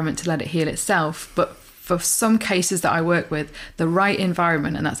environment to let it heal itself. But for some cases that I work with, the right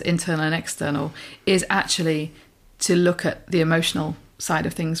environment, and that's internal and external, is actually to look at the emotional side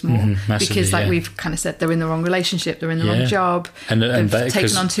of things more, because like we've kind of said, they're in the wrong relationship, they're in the wrong job, and they've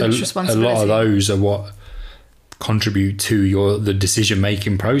taken on too much responsibility. A lot of those are what contribute to the decision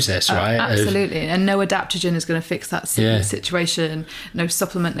making process, right? Absolutely. And no adaptogen is going to fix that situation, no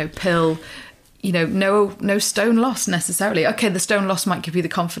supplement, no pill, you know, no stone loss necessarily. Okay, the stone loss might give you the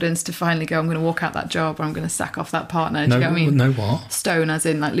confidence to finally go, I'm going to walk out that job, or I'm going to sack off that partner. Do you know what I mean? No what? Stone as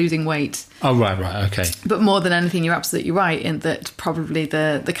in like losing weight. Oh, right, okay. But more than anything, you're absolutely right in that probably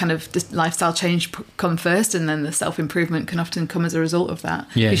the kind of lifestyle change come first, and then the self-improvement can often come as a result of that.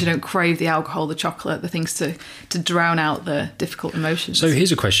 Because you don't crave the alcohol, the chocolate, the things to drown out the difficult emotions. So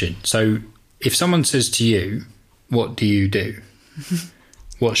here's a question. So if someone says to you, what do you do?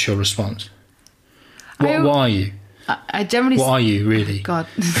 What's your response? What are you? I generally... What are you, really? God.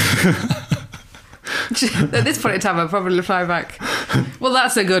 At this point in time, I'll probably reply back, well,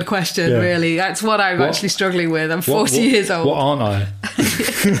 that's a good question, really. That's what I'm actually struggling with. I'm 40 years old. What aren't I?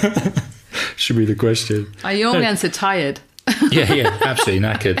 Should be the question. I only answered tired. Yeah, absolutely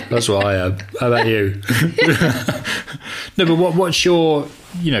knackered. That's what I am. How about you? No, but what's your...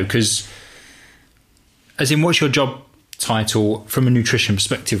 You know, because... As in, what's your job title from a nutrition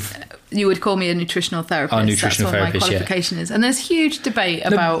perspective? You would call me a nutritional therapist. Oh, nutritional That's what therapist, my qualification is. And there's huge debate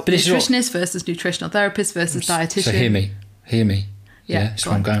about nutritionists versus nutritional therapists versus dietitian. So hear me. Yeah, that's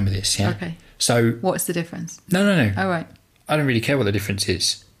where I'm going with this. Yeah. Okay. So what's the difference? No. Oh, right. I don't really care what the difference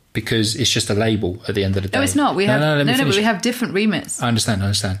is because it's just a label at the end of the day. No, it's not. We have different remits. I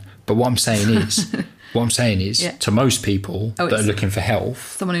understand. But what I'm saying is, to most people that are looking for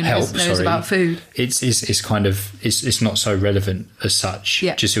someone who knows about food, it's kind of it's not so relevant as such.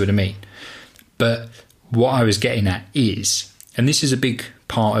 Yeah. Do you see what I mean? But what I was getting at is, and this is a big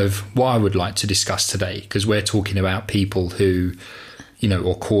part of what I would like to discuss today, because we're talking about people who,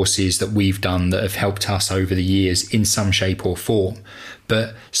 or courses that we've done that have helped us over the years in some shape or form.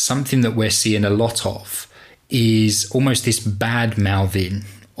 But something that we're seeing a lot of is almost this bad mouthing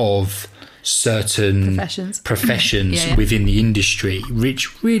of certain professions within the industry,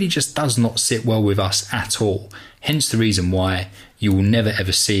 which really just does not sit well with us at all. Hence the reason why you will never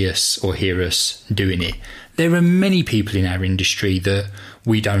ever see us or hear us doing it. There are many people in our industry that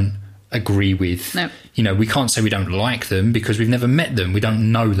we don't agree with. No. We can't say we don't like them because we've never met them. We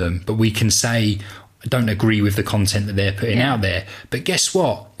don't know them, but we can say I don't agree with the content that they're putting out there. But guess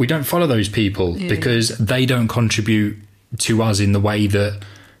what? We don't follow those people because they don't contribute to us in the way that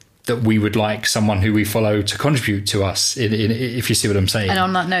we would like someone who we follow to contribute to us, if you see what I'm saying. And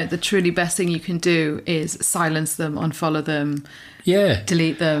on that note, the truly best thing you can do is silence them, unfollow them,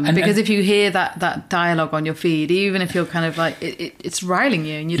 delete them. Because if you hear that dialogue on your feed, even if you're kind of like, it's riling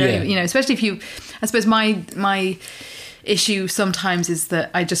you, and you don't, especially if you, I suppose my issue sometimes is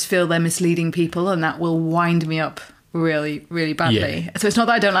that I just feel they're misleading people, and that will wind me up really, really badly. So it's not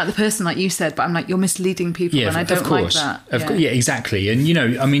that I don't like the person, like you said, but I'm like, you're misleading people, and I don't like that. Exactly.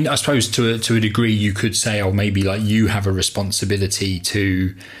 And I suppose to a degree you could say, maybe like you have a responsibility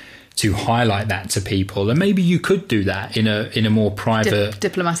to highlight that to people, and maybe you could do that in a more private,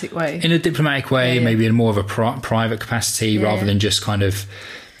 diplomatic way. Maybe in more of a private capacity, rather than just kind of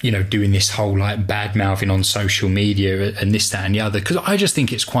doing this whole like bad mouthing on social media and this, that and the other, because I just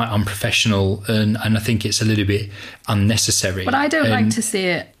think it's quite unprofessional and I think it's a little bit unnecessary. But I don't like to see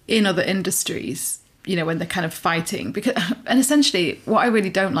it in other industries, when they're kind of fighting, and essentially what I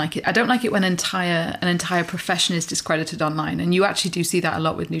really don't like it when an entire profession is discredited online, and you actually do see that a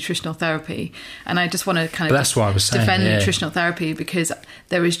lot with nutritional therapy. And I just want to kind of that's what I was saying, defend nutritional therapy, because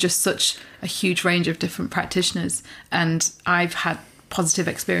there is just such a huge range of different practitioners, and I've had positive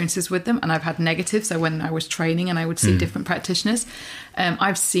experiences with them and I've had negative. So when I was training and I would see different practitioners,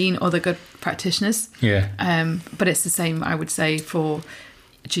 I've seen other good practitioners, but it's the same, I would say, for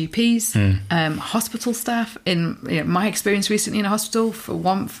GPs, hospital staff. In my experience recently in a hospital, for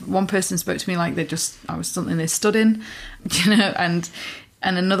one person spoke to me like I was something they stood in,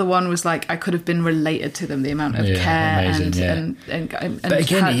 and another one was like I could have been related to them, the amount of care and but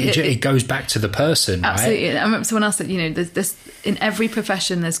again, it goes back to the person, absolutely. Right? I remember someone else said, there's in every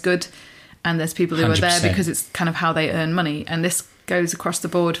profession there's good and there's people who 100%. Are there because it's kind of how they earn money, and this goes across the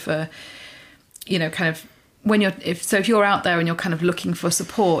board for kind of when if you're out there and you're kind of looking for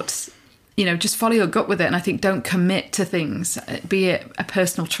support, just follow your gut with it. And I think don't commit to things, be it a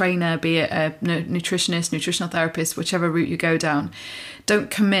personal trainer, be it a nutritionist, nutritional therapist, whichever route you go down. Don't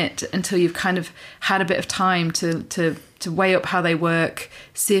commit until you've kind of had a bit of time to weigh up how they work,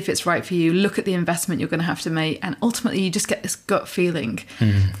 see if it's right for you, look at the investment you're going to have to make, and ultimately you just get this gut feeling.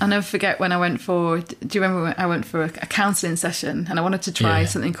 I'll never forget when I went do you remember when I went for a counselling session, and I wanted to try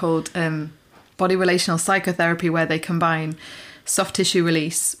something called body relational psychotherapy, where they combine soft tissue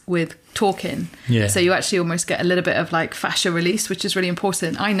release with talking. So you actually almost get a little bit of like fascia release, which is really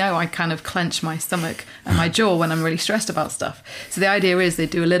important. I know I kind of clench my stomach and my jaw when I'm really stressed about stuff. So the idea is they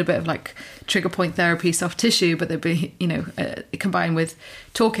do a little bit of like trigger point therapy, soft tissue, but they'd be, combined with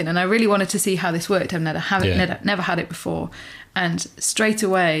talking. And I really wanted to see how this worked. I've never had it before. And straight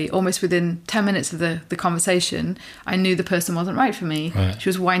away, almost within 10 minutes of the conversation, I knew the person wasn't right for me. She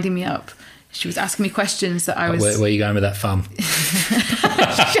was winding me up. She was asking me questions that I was... Where are you going with that thumb?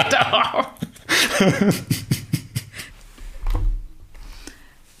 Shut up!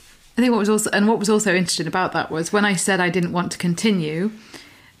 I think what was also interesting about that was when I said I didn't want to continue,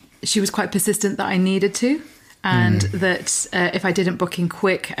 she was quite persistent that I needed to, and that if I didn't book in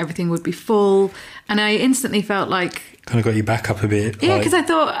quick, everything would be full. And I instantly felt like... Kind of got you back up a bit. Yeah, because I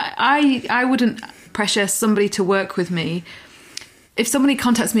thought I wouldn't pressure somebody to work with me. If somebody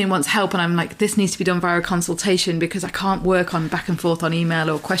contacts me and wants help and I'm like, this needs to be done via a consultation because I can't work on back and forth on email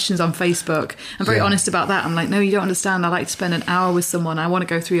or questions on Facebook, I'm very honest about that. I'm like, no, you don't understand. I like to spend an hour with someone. I want to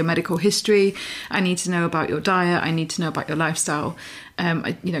go through your medical history. I need to know about your diet. I need to know about your lifestyle.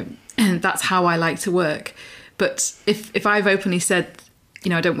 And that's how I like to work. But if I've openly said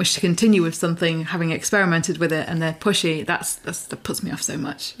I don't wish to continue with something having experimented with it and they're pushy. That puts me off so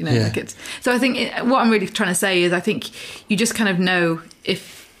much, so I think what I'm really trying to say is I think you just kind of know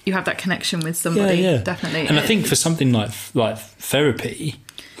if you have that connection with somebody. Definitely. And I think for something like therapy,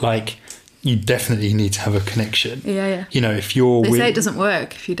 like you definitely need to have a connection. If you're they say it doesn't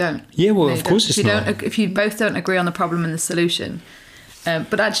work if you don't. Of course it's not. If you both don't agree on the problem and the solution.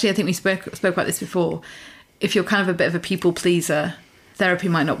 But actually I think we spoke about this before. If you're kind of a bit of a people pleaser, therapy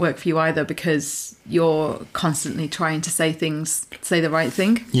might not work for you either, because you're constantly trying to say the right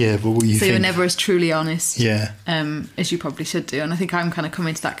thing. But you're never as truly honest as you probably should do. And I think I'm kind of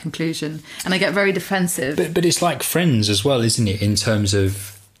coming to that conclusion, and I get very defensive. But it's like friends as well, isn't it? In terms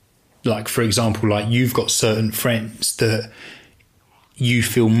of, like, for example, like you've got certain friends that you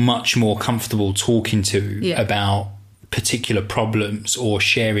feel much more comfortable talking to about particular problems or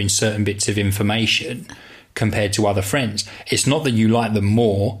sharing certain bits of information compared to other friends. It's not that you like them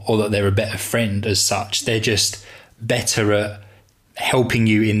more or that they're a better friend as such. They're just better at helping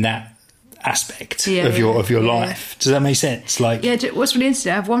you in that aspect of your life. Does that make sense? Like, what's really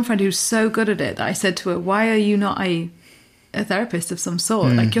interesting, I have one friend who's so good at it that I said to her, why are you not a therapist of some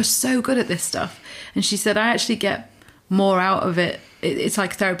sort? Like, you're so good at this stuff. And she said, I actually get more out of it. It's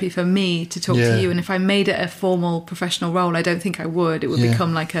like therapy for me to talk to you, and if I made it a formal professional role, I don't think I would. It would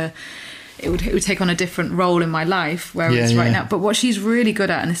become like it would take on a different role in my life, whereas right now. But what she's really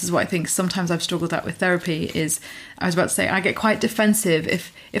good at, and this is what I think sometimes I've struggled at with therapy, is I was about to say I get quite defensive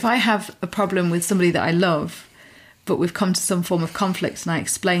if I have a problem with somebody that I love, but we've come to some form of conflict and I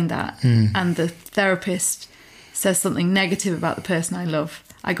explain that, and the therapist says something negative about the person I love,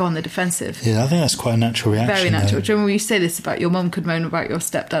 I go on the defensive. I think that's quite a natural reaction. Very natural. Do you remember you say this about your mum could moan about your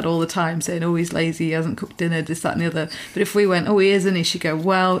stepdad all the time, saying, oh, he's lazy, he hasn't cooked dinner, this, that and the other. But if we went, oh, he is, and he, she'd go,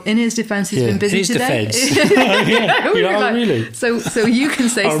 well, in his defence, he's been busy today. Really? So you can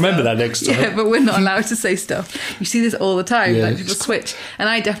say I'll remember that next time. Yeah, but we're not allowed to say stuff. You see this all the time, like people switch. And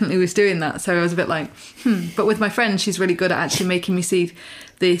I definitely was doing that. So I was a bit like, But with my friend, she's really good at actually making me see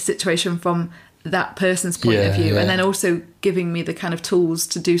the situation from that person's point of view, and then also giving me the kind of tools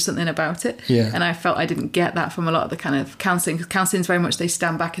to do something about it. And I felt I didn't get that from a lot of the kind of counselling, because counselling is very much they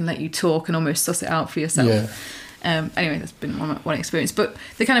stand back and let you talk and almost suss it out for yourself. Anyway, that's been one experience. But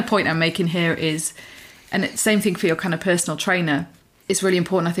the kind of point I'm making here is, and it's same thing for your kind of personal trainer, it's really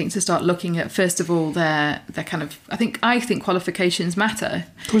important, I think, to start looking at, first of all, their kind of, I think qualifications matter.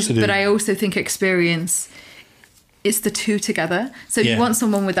 Of course they do. But I also think experience, it's the two together. So you want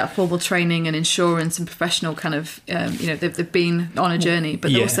someone with that formal training and insurance and professional kind of, they've been on a journey.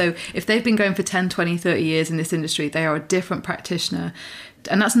 But also, if they've been going for 10, 20, 30 years in this industry, they are a different practitioner.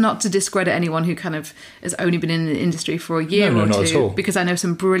 And that's not to discredit anyone who kind of has only been in the industry for a year or two, because I know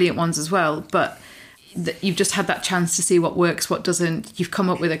some brilliant ones as well. But you've just had that chance to see what works, what doesn't. You've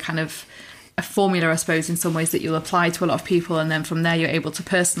come up with a kind of a formula, I suppose, in some ways that you'll apply to a lot of people, and then from there you're able to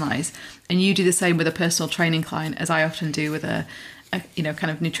personalise. And you do the same with a personal training client, as I often do with a kind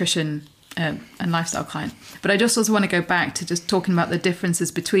of nutrition and lifestyle client. But I just also want to go back to just talking about the differences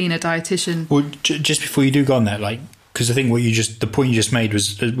between a dietitian. Well, just before you do go on that, like, because I think the point you just made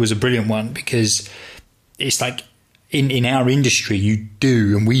was a brilliant one, because it's like, in our industry, you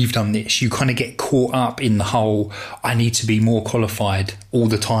do, and we've done this, you kind of get caught up in the whole, I need to be more qualified all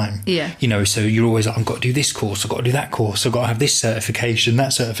the time. So you're always like, I've got to do this course, I've got to do that course, I've got to have this certification,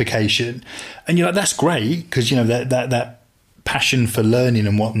 that certification. And you're like, that's great, because, that passion for learning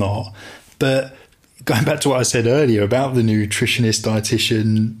and whatnot. But going back to what I said earlier about the nutritionist,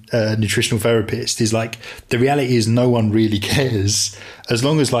 dietitian, nutritional therapist, is like, the reality is no one really cares, as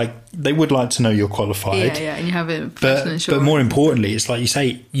long as, like, they would like to know you're qualified. And you have a professional insurance. But more importantly, it's like you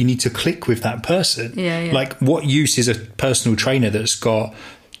say, you need to click with that person. Like, what use is a personal trainer that's got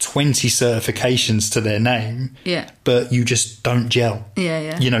 20 certifications to their name, but you just don't gel?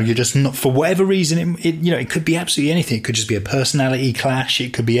 You're just not, for whatever reason, it could be absolutely anything. It could just be a personality clash,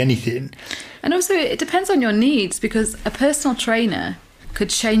 it could be anything. And also, it depends on your needs, because a personal trainer could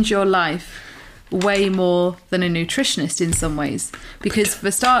change your life way more than a nutritionist in some ways. Because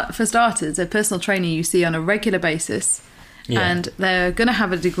for starters, a personal trainer you see on a regular basis, and they're going to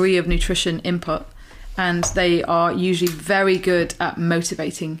have a degree of nutrition input, and they are usually very good at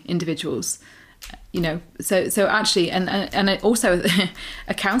motivating individuals. So actually, and also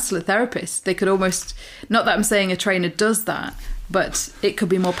a counsellor, therapist, they could almost, not that I'm saying a trainer does that, but it could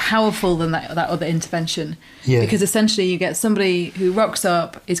be more powerful than that other intervention. Because essentially you get somebody who rocks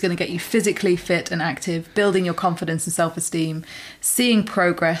up, is going to get you physically fit and active, building your confidence and self-esteem, seeing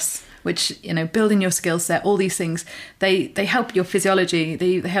progress which, you know, building your skill set, all these things, they help your physiology,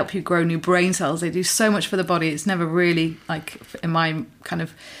 they help you grow new brain cells, they do so much for the body. It's never really, like, in my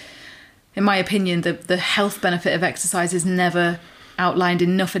opinion, the health benefit of exercise is never outlined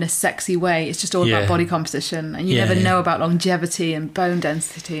enough in a sexy way. It's just all about body composition, and you never know about longevity and bone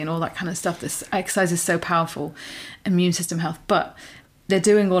density and all that kind of stuff. This exercise is so powerful, immune system health, but they're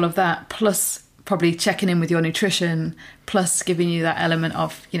doing all of that plus probably checking in with your nutrition, plus giving you that element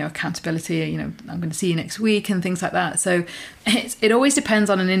of, you know, accountability, you know, I'm going to see you next week and things like that. So it always depends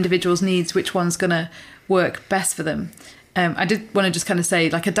on an individual's needs, which one's going to work best for them. I did want to just kind of say,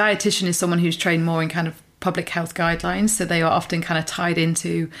 like, a dietitian is someone who's trained more in kind of public health guidelines, so they are often kind of tied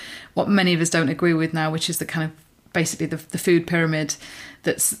into what many of us don't agree with now, which is the kind of basically the food pyramid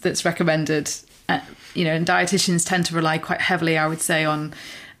that's recommended. You know, and dietitians tend to rely quite heavily, I would say, on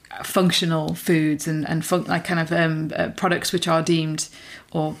functional foods and products which are deemed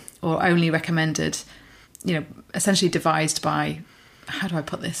or only recommended, you know, essentially devised by, how do I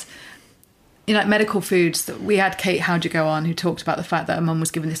put this? You know, like medical foods. That we had Kate Howdigo on, who talked about the fact that her mum was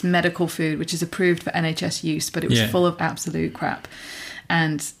given this medical food which is approved for NHS use, but it was full of absolute crap.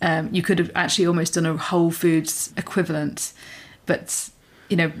 And you could have actually almost done a Whole Foods equivalent, but,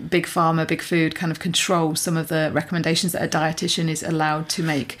 you know, Big Pharma, Big Food kind of controls some of the recommendations that a dietitian is allowed to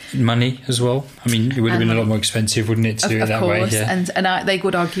make. Money as well. I mean, it would have been a lot more expensive, wouldn't it, to do it that way? Yeah. And they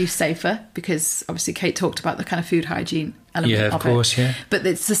would argue safer, because obviously Kate talked about the kind of food hygiene element of course, it. But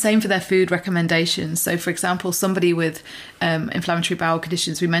it's the same for their food recommendations. So, for example, somebody with inflammatory bowel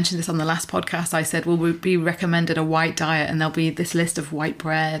conditions, we mentioned this on the last podcast, I said, well, we'll be recommended a white diet, and there'll be this list of white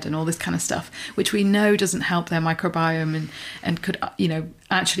bread and all this kind of stuff, which we know doesn't help their microbiome and could, you know,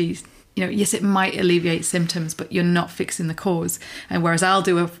 actually, you know, yes, it might alleviate symptoms, but you're not fixing the cause. And whereas I'll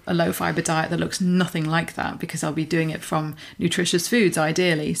do a low fiber diet that looks nothing like that, because I'll be doing it from nutritious foods,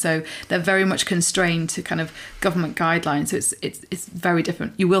 ideally. So they're very much constrained to kind of government guidelines. So it's very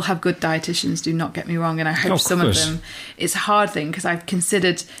different. You will have good dietitians, do not get me wrong. And I hope some of them, it's a hard thing, because I've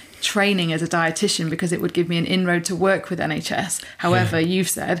considered training as a dietitian because it would give me an inroad to work with NHS. However, you've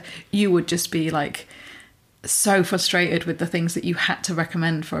said you would just be like so frustrated with the things that you had to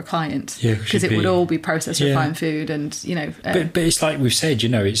recommend for a client, because it would all be processed refined food, and, you know, but it's like we've said, you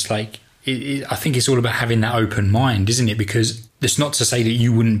know, it's like I think it's all about having that open mind, isn't it? Because it's not to say that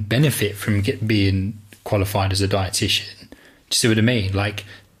you wouldn't benefit from being qualified as a dietitian. Do you see what I mean? Like,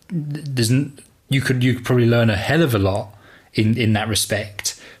 you could probably learn a hell of a lot in that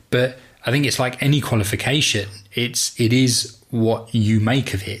respect, but I think it's like any qualification, it is what you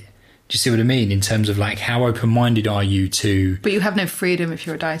make of it. Do you see what I mean? In terms of, like, how open-minded are you to... But you have no freedom if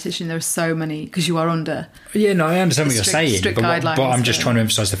you're a dietitian. There are so many, because you are under... Yeah, no, I understand what you're saying. Strict guidelines. But I'm just trying to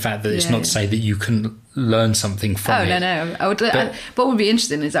emphasise the fact that it's not to say that you can learn something from it. Oh, no. What would be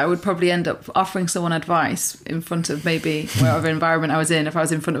interesting is I would probably end up offering someone advice in front of maybe whatever environment I was in, if I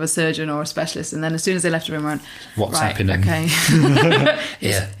was in front of a surgeon or a specialist, and then as soon as they left the room, I went, what's happening? Okay.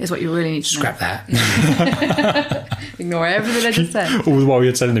 Here's what you really need to Scrap that. Ignore everything I just said. All the while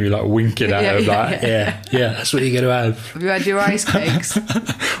you're telling them, you're like winking at them, like, yeah, that's what you're going to have. Have you had your ice cakes?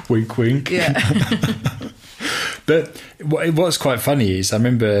 Wink, wink. Yeah. But what's quite funny is I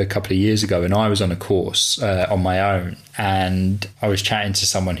remember a couple of years ago, and I was on a course on my own, and I was chatting to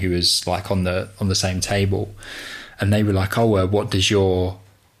someone who was like on the same table, and they were like, "Oh, well, what does your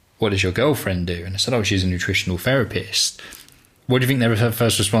girlfriend do?" And I said, "Oh, she's a nutritional therapist." What do you think their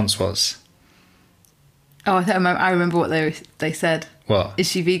first response was? Oh, I remember what they said. What?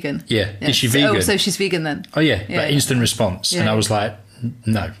 Is she vegan? Yeah. Is she vegan? Oh, so she's vegan then? Oh, yeah. Like instant response. And I was like,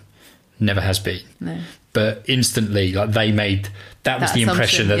 no, never has been. No. But instantly, like, they made... That was the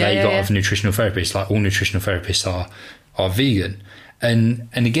impression that they got of nutritional therapists. Like, all nutritional therapists are vegan. And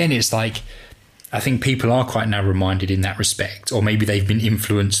again, it's like... I think people are quite narrow-minded in that respect, or maybe they've been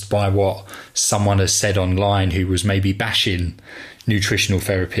influenced by what someone has said online who was maybe bashing nutritional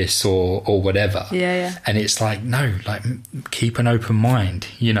therapists or whatever. Yeah. And it's like, no, like, keep an open mind,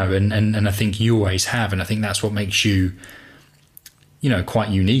 you know, and I think you always have, and I think that's what makes you, you know, quite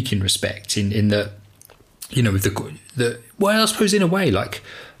unique in respect, in that, you know, with well, I suppose in a way, like,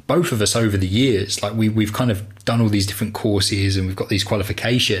 both of us over the years, like, we've kind of done all these different courses and we've got these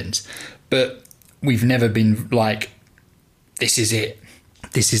qualifications, but we've never been like, this is it.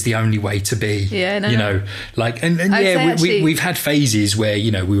 This is the only way to be. Know, like, and we've had phases where,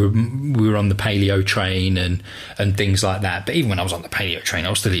 you know, we were on the paleo train and things like that. But even when I was on the paleo train, I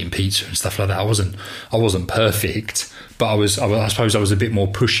was still eating pizza and stuff like that. I wasn't perfect, but I suppose I was a bit more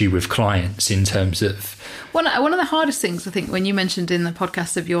pushy with clients in terms of One of the hardest things, I think, when you mentioned in the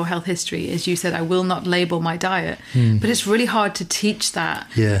podcast of your health history, is you said, I will not label my diet. But it's really hard to teach that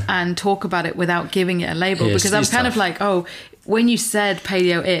and talk about it without giving it a label. Because I'm kind of like, when you said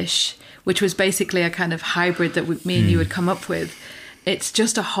paleo-ish, which was basically a kind of hybrid that me and you had come up with, it's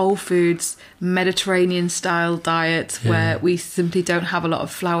just a whole foods Mediterranean style diet where we simply don't have a lot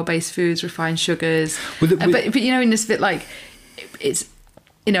of flour-based foods, refined sugars. But you know, in this bit, like, it's,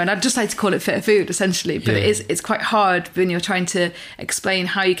 you know, and I'd just like to call it fitter food essentially, but it's quite hard when you're trying to explain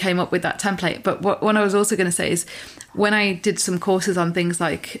how you came up with that template. But what I was also going to say is, when I did some courses on things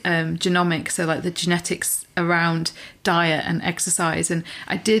like genomics, so like the genetics around diet and exercise, and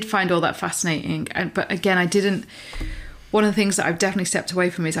I did find all that fascinating. But again, one of the things that I've definitely stepped away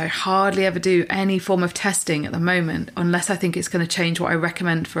from is I hardly ever do any form of testing at the moment, unless I think it's going to change what I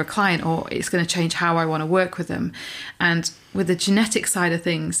recommend for a client, or it's going to change how I want to work with them. And with the genetic side of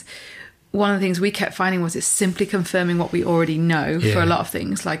things, one of the things we kept finding was it's simply confirming what we already know for a lot of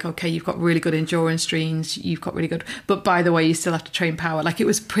things. Like, okay, you've got really good endurance genes, you've got really good, but by the way, you still have to train power. Like, it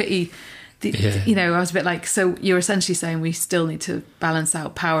was pretty... You know, I was a bit like, so you're essentially saying we still need to balance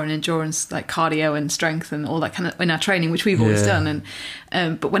out power and endurance, like cardio and strength and all that kind of in our training, which we've always done.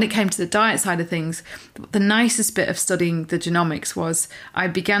 And but when it came to the diet side of things, the nicest bit of studying the genomics was I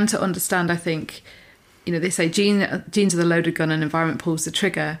began to understand, I think, you know, they say genes are the loaded gun and environment pulls the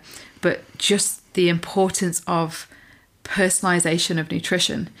trigger, but just the importance of personalization of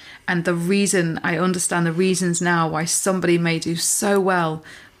nutrition. And the reason, I understand the reasons now why somebody may do so well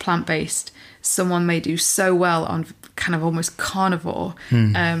plant-based, someone may do so well on kind of almost carnivore,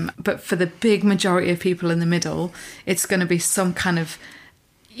 but for the big majority of people in the middle, it's going to be some kind of,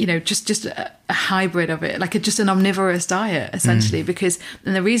 you know, just a hybrid of it, like just an omnivorous diet essentially. Because,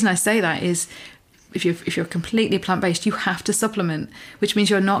 and the reason I say that is, if you're completely plant-based, you have to supplement, which means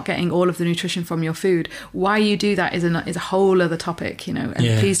you're not getting all of the nutrition from your food. Why you do that is a whole other topic, you know.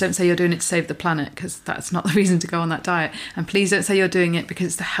 And please don't say you're doing it to save the planet, because that's not the reason to go on that diet. And please don't say you're doing it because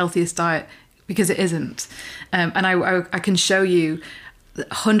it's the healthiest diet, because it isn't. And I can show you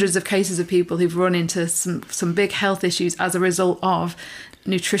hundreds of cases of people who've run into some big health issues as a result of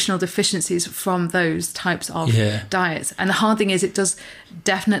nutritional deficiencies from those types of diets. And the hard thing is, it does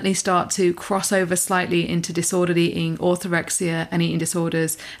definitely start to cross over slightly into disordered eating, orthorexia and eating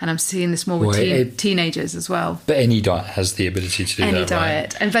disorders, and I'm seeing this more with teenagers as well. But any diet has the ability to do any that,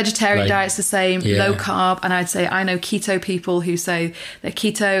 diet, right? And vegetarian diet's the same, low carb. And I'd say I know keto people who say they're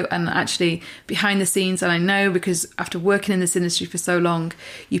keto, and actually behind the scenes, and I know because after working in this industry for so long,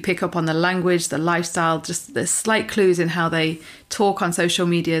 you pick up on the language, the lifestyle, just the slight clues in how they talk on social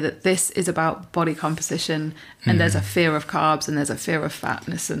media, that this is about body composition, and there's a fear of carbs, and there's a fear of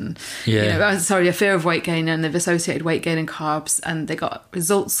fatness, and a fear of weight gain, and they've associated weight gain and carbs, and they got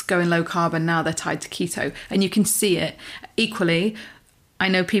results going low carb, and now they're tied to keto, and you can see it. Equally, I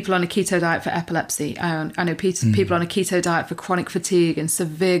know people on a keto diet for epilepsy. I know people on a keto diet for chronic fatigue and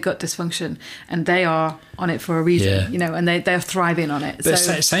severe gut dysfunction, and they are on it for a reason, you know, and they're thriving on it. But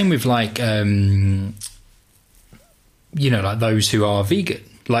same with like, you know, like those who are vegan.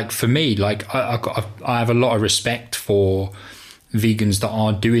 Like for me, like I have a lot of respect for vegans that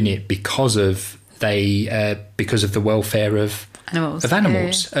are doing it because of the welfare of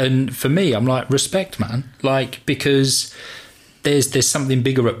animals. And for me, I'm like, respect, man. Like, because there's something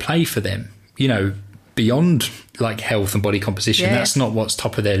bigger at play for them, you know, beyond like health and body composition. That's not what's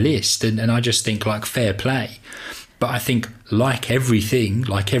top of their list. And I just think, like, fair play. But I think, like everything,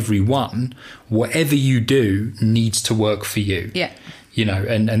 like everyone, whatever you do needs to work for you. Yeah. You know,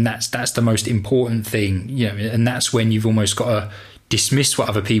 and that's the most important thing, you know, and that's when you've almost got to dismiss what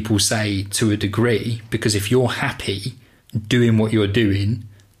other people say to a degree, because if you're happy doing what you're doing,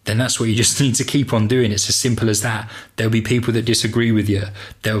 then that's what you just need to keep on doing. It's as simple as that. There'll be people that disagree with you.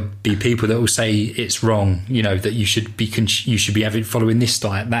 There'll be people that will say it's wrong, you know, that you should be following this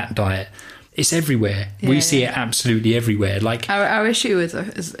diet, that diet. It's everywhere. We see it absolutely everywhere. Like our issue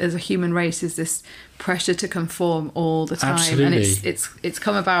as a human race is this pressure to conform all the time. Absolutely. And it's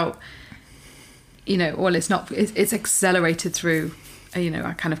come about, you know, well, it's accelerated through, you know,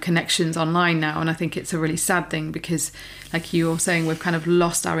 our kind of connections online now. And I think it's a really sad thing because, like you were saying, we've kind of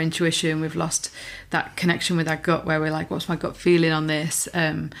lost our intuition. We've lost that connection with our gut where we're like, what's my gut feeling on this?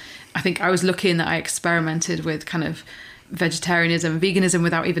 I think I was lucky in that I experimented with kind of vegetarianism, veganism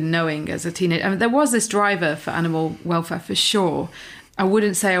without even knowing as a teenager. I mean, there was this driver for animal welfare for sure. I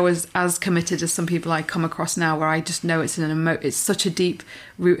wouldn't say I was as committed as some people I come across now, where I just know it's it's such a deep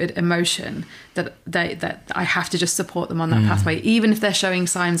rooted emotion that I have to just support them on that pathway, even if they're showing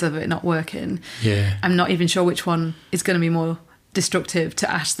signs of it not working. I'm not even sure which one is going to be more destructive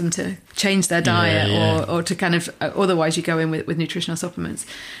to ask them to change their diet or to kind of, otherwise you go in with nutritional supplements.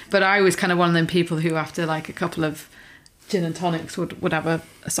 But I was kind of one of them people who, after like a couple of gin and tonics, would have a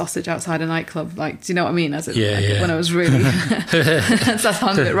sausage outside a nightclub. Like, do you know what I mean? When I was really that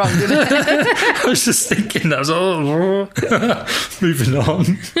sounds a bit wrong, didn't it? I was just thinking that. I was moving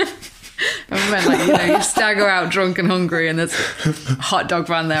on. I meant, like, you know, you stagger out drunk and hungry and there's a hot dog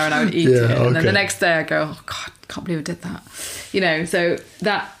van there and I would eat it. And then the next day I go, oh God, can't believe I did that. You know, so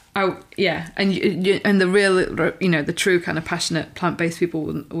that, and the real, you know, the true kind of passionate plant-based people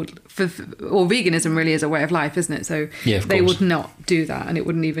would or veganism really is a way of life, isn't it? So they would not do that, and it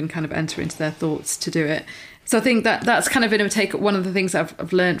wouldn't even kind of enter into their thoughts to do it. So I think that's kind of one of the things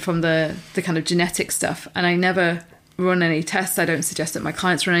I've learned from the kind of genetic stuff, and I never run any tests. I don't suggest that my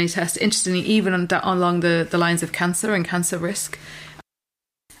clients run any tests. Interestingly, even along the lines of cancer and cancer risk.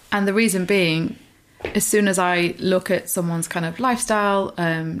 And the reason being, as soon as I look at someone's kind of lifestyle,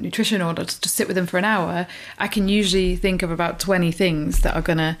 nutrition, or just sit with them for an hour, I can usually think of about 20 things that are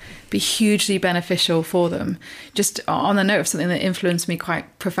going to be hugely beneficial for them. Just on the note of something that influenced me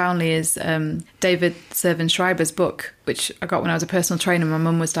quite profoundly is David Servan-Schreiber's book, which I got when I was a personal trainer. My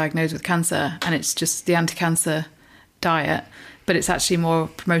mum was diagnosed with cancer, and it's just the anti-cancer diet, but it's actually more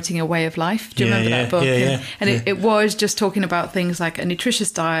promoting a way of life. Do you remember that book? It was just talking about things like a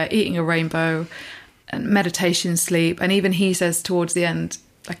nutritious diet, eating a rainbow, and meditation, sleep. And even he says towards the end,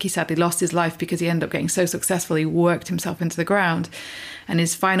 like, he sadly lost his life because he ended up getting so successful, he worked himself into the ground. And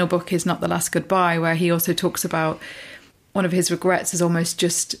his final book is Not the Last Goodbye, where he also talks about one of his regrets is almost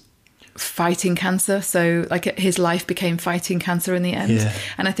just fighting cancer. So like his life became fighting cancer in the end.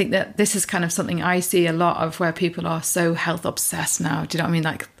 And I think that this is kind of something I see a lot of, where people are so health obsessed now. Do you know what I mean?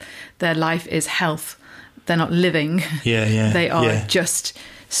 Like, their life is health. They're not living. They are just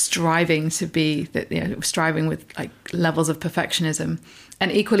striving to be, striving with like levels of perfectionism.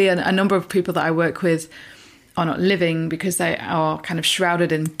 And equally, a number of people that I work with are not living because they are kind of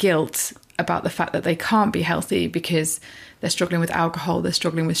shrouded in guilt about the fact that they can't be healthy because they're struggling with alcohol, they're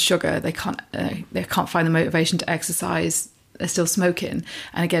struggling with sugar, they can't find the motivation to exercise, they're still smoking.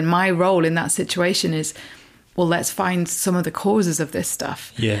 And again, my role in that situation is, well, let's find some of the causes of this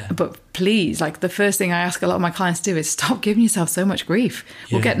stuff. But please, like, the first thing I ask a lot of my clients to do is stop giving yourself so much grief.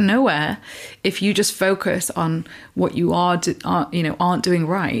 We'll get nowhere if you just focus on what you aren't doing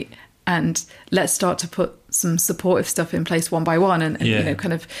right, and let's start to put some supportive stuff in place one by one. And you know,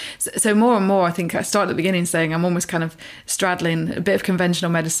 kind of, so more and more, I think I started at the beginning saying I'm almost kind of straddling a bit of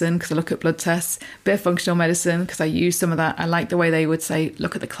conventional medicine because I look at blood tests, a bit of functional medicine because I use some of that. I like the way they would say,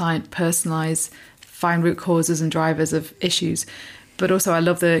 look at the client, personalize, find root causes and drivers of issues. But also I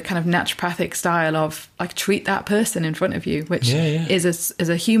love the kind of naturopathic style of, like, treat that person in front of you, which is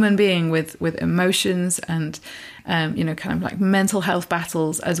a human being with emotions and, you know, kind of like mental health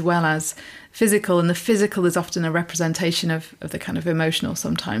battles as well as physical. And the physical is often a representation of the kind of emotional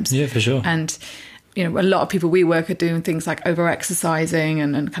sometimes. Yeah, for sure. And, you know, a lot of people we work are doing things like over-exercising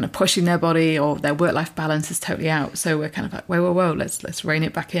and kind of pushing their body, or their work-life balance is totally out. So we're kind of like, whoa, let's rein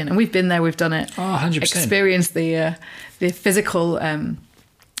it back in. And we've been there, we've done it. 100%. Experienced the physical,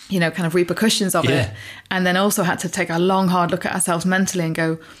 you know, kind of repercussions of it. And then also had to take a long, hard look at ourselves mentally and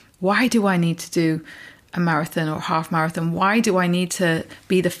go, why do I need to do a marathon or a half marathon? Why do I need to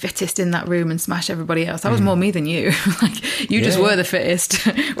be the fittest in that room and smash everybody else? That was more me than you. Like, you just were the fittest,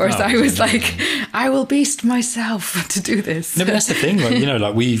 whereas I was like, I will beast myself to do this. No, but that's the thing. Like, you know,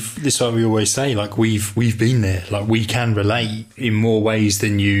 like this is what we always say. Like, we've been there. Like, we can relate in more ways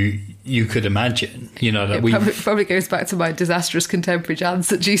than you could imagine. You know, that it probably goes back to my disastrous contemporary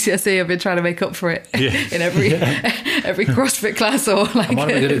dance at GCSE. I've been trying to make up for it in every CrossFit class, or like, I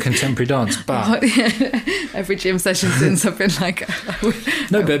might be good at contemporary dance, but every gym session since I've been like,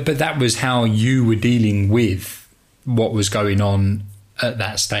 no, but that was how you were dealing with what was going on at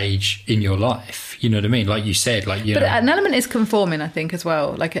that stage in your life. You know what I mean? Like you said, like, you know. But an element is conforming, I think, as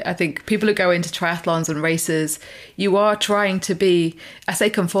well. Like, I think people who go into triathlons and races, you are trying to be, I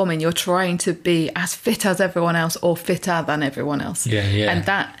say conforming, you're trying to be as fit as everyone else or fitter than everyone else. And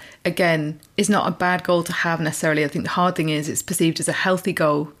that, again, is not a bad goal to have necessarily. I think the hard thing is it's perceived as a healthy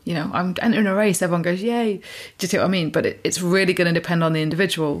goal. You know, I'm entering a race, everyone goes, yay. Do you see what I mean? But it's really going to depend on the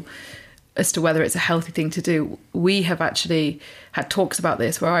individual as to whether it's a healthy thing to do. We have actually had talks about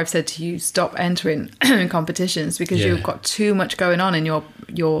this where I've said to you, stop entering competitions because you've got too much going on in your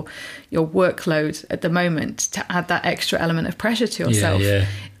workload at the moment to add that extra element of pressure to yourself.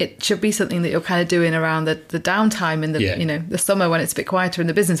 It should be something that you're kind of doing around the downtime in the you know, the summer when it's a bit quieter in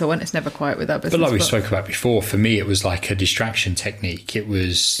the business, or when it's never quiet with our business. But like we spoke about before, for me it was like a distraction technique. It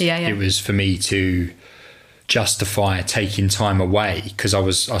was it was for me to justify taking time away, because I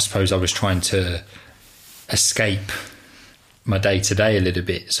suppose I was trying to escape my day-to-day a little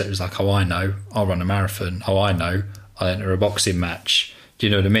bit. So it was like, oh, I know I'll run a marathon. Oh, I know I'll enter a boxing match. Do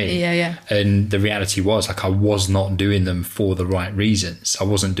you know what I mean? Yeah. And the reality was, like, I was not doing them for the right reasons. I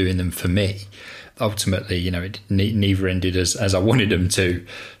wasn't doing them for me. Ultimately, you know, it neither ended as I wanted them to.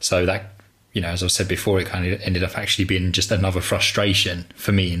 So that, you know, as I've said before, it kind of ended up actually being just another frustration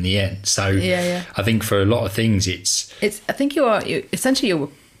for me in the end. So I think for a lot of things, it's I think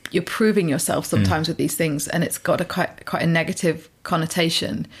you're proving yourself sometimes with these things, and it's got quite a negative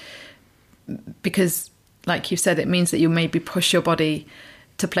connotation, because, like you said, it means that you maybe push your body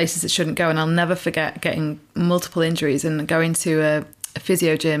to places it shouldn't go. And I'll never forget getting multiple injuries and going to a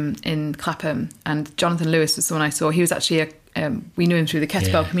physio gym in Clapham, and Jonathan Lewis was the one I saw. He was actually we knew him through the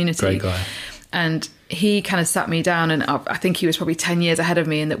kettlebell community. Great guy. And he kind of sat me down, and I think he was probably 10 years ahead of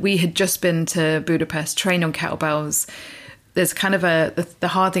me, and that we had just been to Budapest, trained on kettlebells. There's kind of the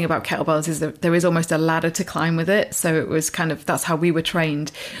hard thing about kettlebells is that there is almost a ladder to climb with it. So it was kind of, that's how we were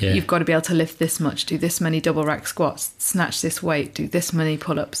trained. Yeah. You've got to be able to lift this much, do this many double rack squats, snatch this weight, do this many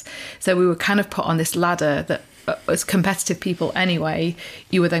pull-ups. So we were kind of put on this ladder that, as competitive people anyway,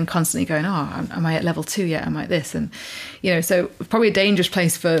 you were then constantly going, oh, am I at level 2 yet? Am I at this? And, you know, so probably a dangerous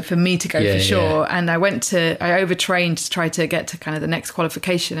place for me to go, for sure. And I overtrained to try to get to kind of the next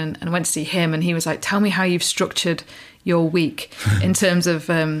qualification, and went to see him, and he was like, tell me how you've structured your week in terms of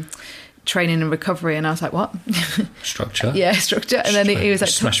training and recovery. And I was like, what? Structure? Yeah, structure. And then he was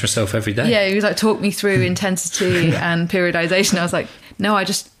like, smash myself every day. Yeah, he was like, talk me through intensity and periodization. I was like, no, I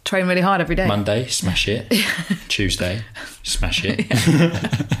just train really hard every day. Monday, smash it. Tuesday, smash it.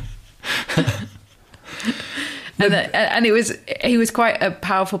 And he was quite a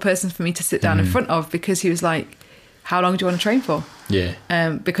powerful person for me to sit down in front of, because he was like, how long do you want to train for?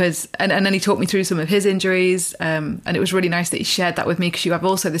 Yeah. Because then he talked me through some of his injuries, and it was really nice that he shared that with me, because you have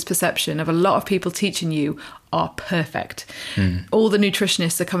also this perception of a lot of people teaching you are perfect. All the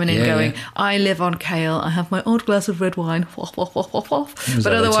nutritionists are coming in going, I live on kale, I have my old glass of red wine, but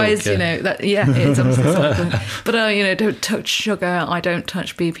otherwise, you know, it's honestly but you know, don't touch sugar, I don't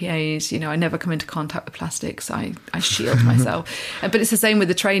touch BPAs, you know, I never come into contact with plastics, I shield myself. But it's the same with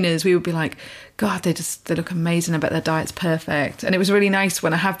the trainers. We would be like, God, they look amazing, I bet their diet's perfect. And it was really nice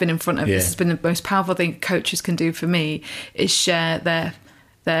when I have been in front of this has been the most powerful thing coaches can do for me, is share their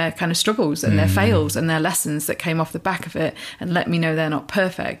kind of struggles and their fails and their lessons that came off the back of it, and let me know they're not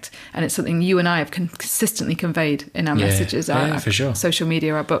perfect. And it's something you and I have consistently conveyed in our messages, our for sure. social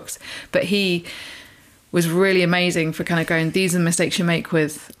media, our books. But he was really amazing for kind of going, these are the mistakes you make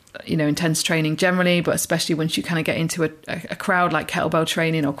with, you know, intense training generally, but especially once you kind of get into a crowd like kettlebell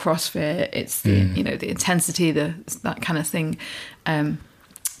training or CrossFit, it's the, you know, the intensity, that kind of thing.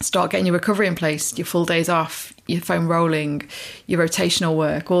 Start getting your recovery in place, your full days off, your foam rolling, your rotational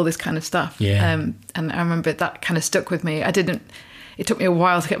work, all this kind of stuff. Yeah. And I remember that kind of stuck with me. It took me a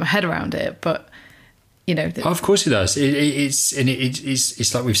while to get my head around it, but you know. Of course it does.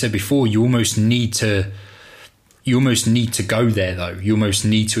 It's like we've said before, you almost need to go there though. You almost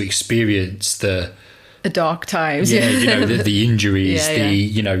need to experience the dark times. Yeah, you know, the injuries,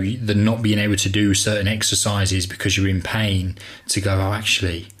 you know, the not being able to do certain exercises because you're in pain, to go, oh,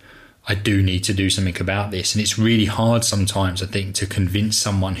 actually, I do need to do something about this. And it's really hard sometimes, I think, to convince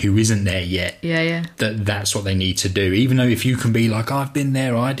someone who isn't there yet that that's what they need to do. Even though if you can be like, I've been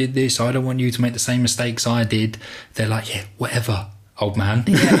there, I did this, I don't want you to make the same mistakes I did. They're like, yeah, whatever, old man.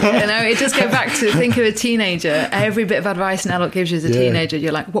 No, it does go back to think of a teenager. Every bit of advice an adult gives you as a teenager,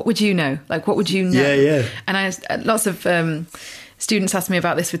 you're like, what would you know? Like, what would you know? Yeah. And lots of students ask me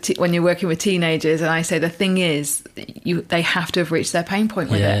about this when you're working with teenagers, and I say the thing is, they have to have reached their pain point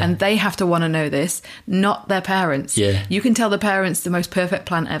with it, and they have to want to know this, not their parents. Yeah. You can tell the parents the most perfect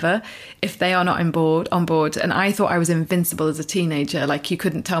plan ever if they are not on board. And I thought I was invincible as a teenager. Like, you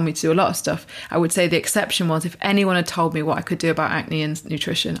couldn't tell me to do a lot of stuff. I would say the exception was if anyone had told me what I could do about acne and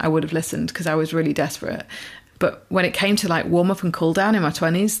nutrition, I would have listened, because I was really desperate. But when it came to like warm up and cool down in my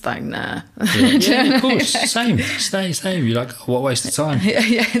 20s, like, nah. Yeah, of course. Same. You're like, oh, what a waste of time.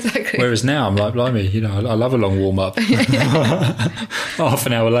 Yeah, exactly. Whereas now I'm like, blimey, you know, I love a long warm up. Half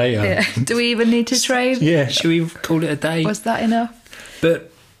an hour later. Yeah. Do we even need to train? Yeah. Should we call it a day? Was that enough?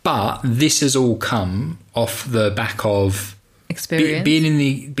 But this has all come off the back of experience,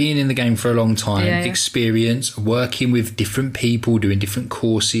 being in the game for a long time, experience, working with different people, doing different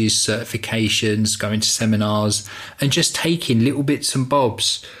courses, certifications, going to seminars, and just taking little bits and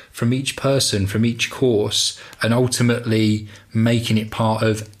bobs from each person, from each course, and ultimately making it part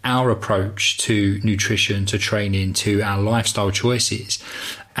of our approach to nutrition, to training, to our lifestyle choices.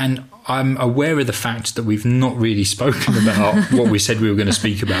 And I'm aware of the fact that we've not really spoken about what we said we were going to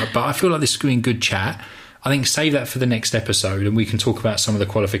speak about, but I feel like this has been good chat. I think save that for the next episode, and we can talk about some of the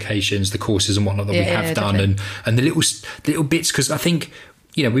qualifications, the courses and whatnot that we have done, and the little bits, because I think,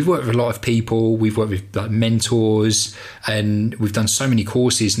 you know, we've worked with a lot of people, we've worked with like mentors, and we've done so many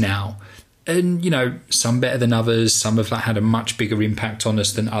courses now. And, you know, some better than others, some have like had a much bigger impact on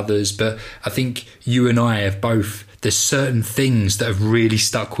us than others. But I think you and I have both, there's certain things that have really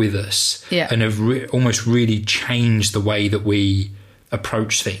stuck with us and have almost really changed the way that we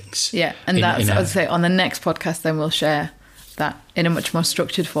approach things. Yeah, and that's, I would say, on the next podcast, then we'll share that in a much more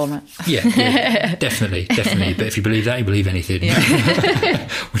structured format. Yeah, definitely. But if you believe that, you believe anything. Yeah.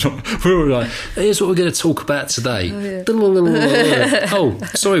 we're all like, here's what we're going to talk about today. Oh,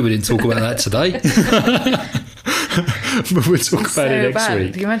 sorry, we didn't talk about that today. But we'll talk about it next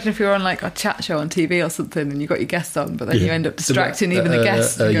week. Can you imagine if you were on like a chat show on TV or something and you got your guests on, but then you end up distracting even the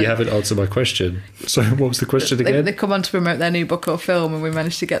guests? You haven't answered my question. So what was the question again? They come on to promote their new book or film, and we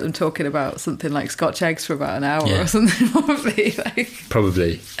managed to get them talking about something like Scotch eggs for about an hour or something.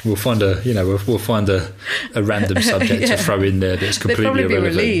 Probably we'll find a random subject to throw in there that's completely irrelevant. They'd probably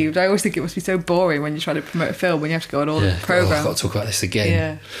be relieved. I always think it must be so boring when you try to promote a film when you have to go on all the programme. I've got to talk about this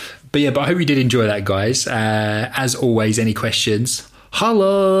again. But I hope you did enjoy that, guys. As always, any questions,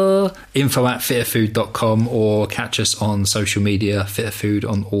 holla, info@fitterfood.com, or catch us on social media, Fitterfood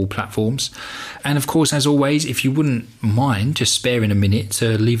on all platforms. And of course, as always, if you wouldn't mind just sparing a minute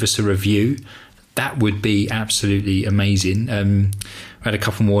to leave us a review, that would be absolutely amazing. I had a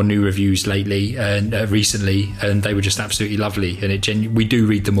couple more new reviews lately and recently, and they were just absolutely lovely. And we do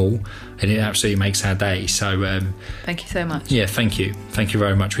read them all, and it absolutely makes our day. So thank you so much. Yeah, thank you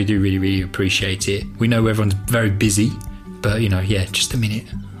very much. We do really, really appreciate it. We know everyone's very busy, but just a minute.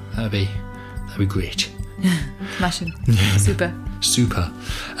 That'd be great. Smashing. Super.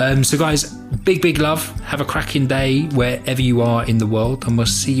 So guys, big love. Have a cracking day wherever you are in the world, and we'll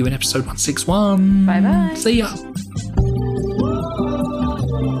see you in episode 161. Bye. See ya.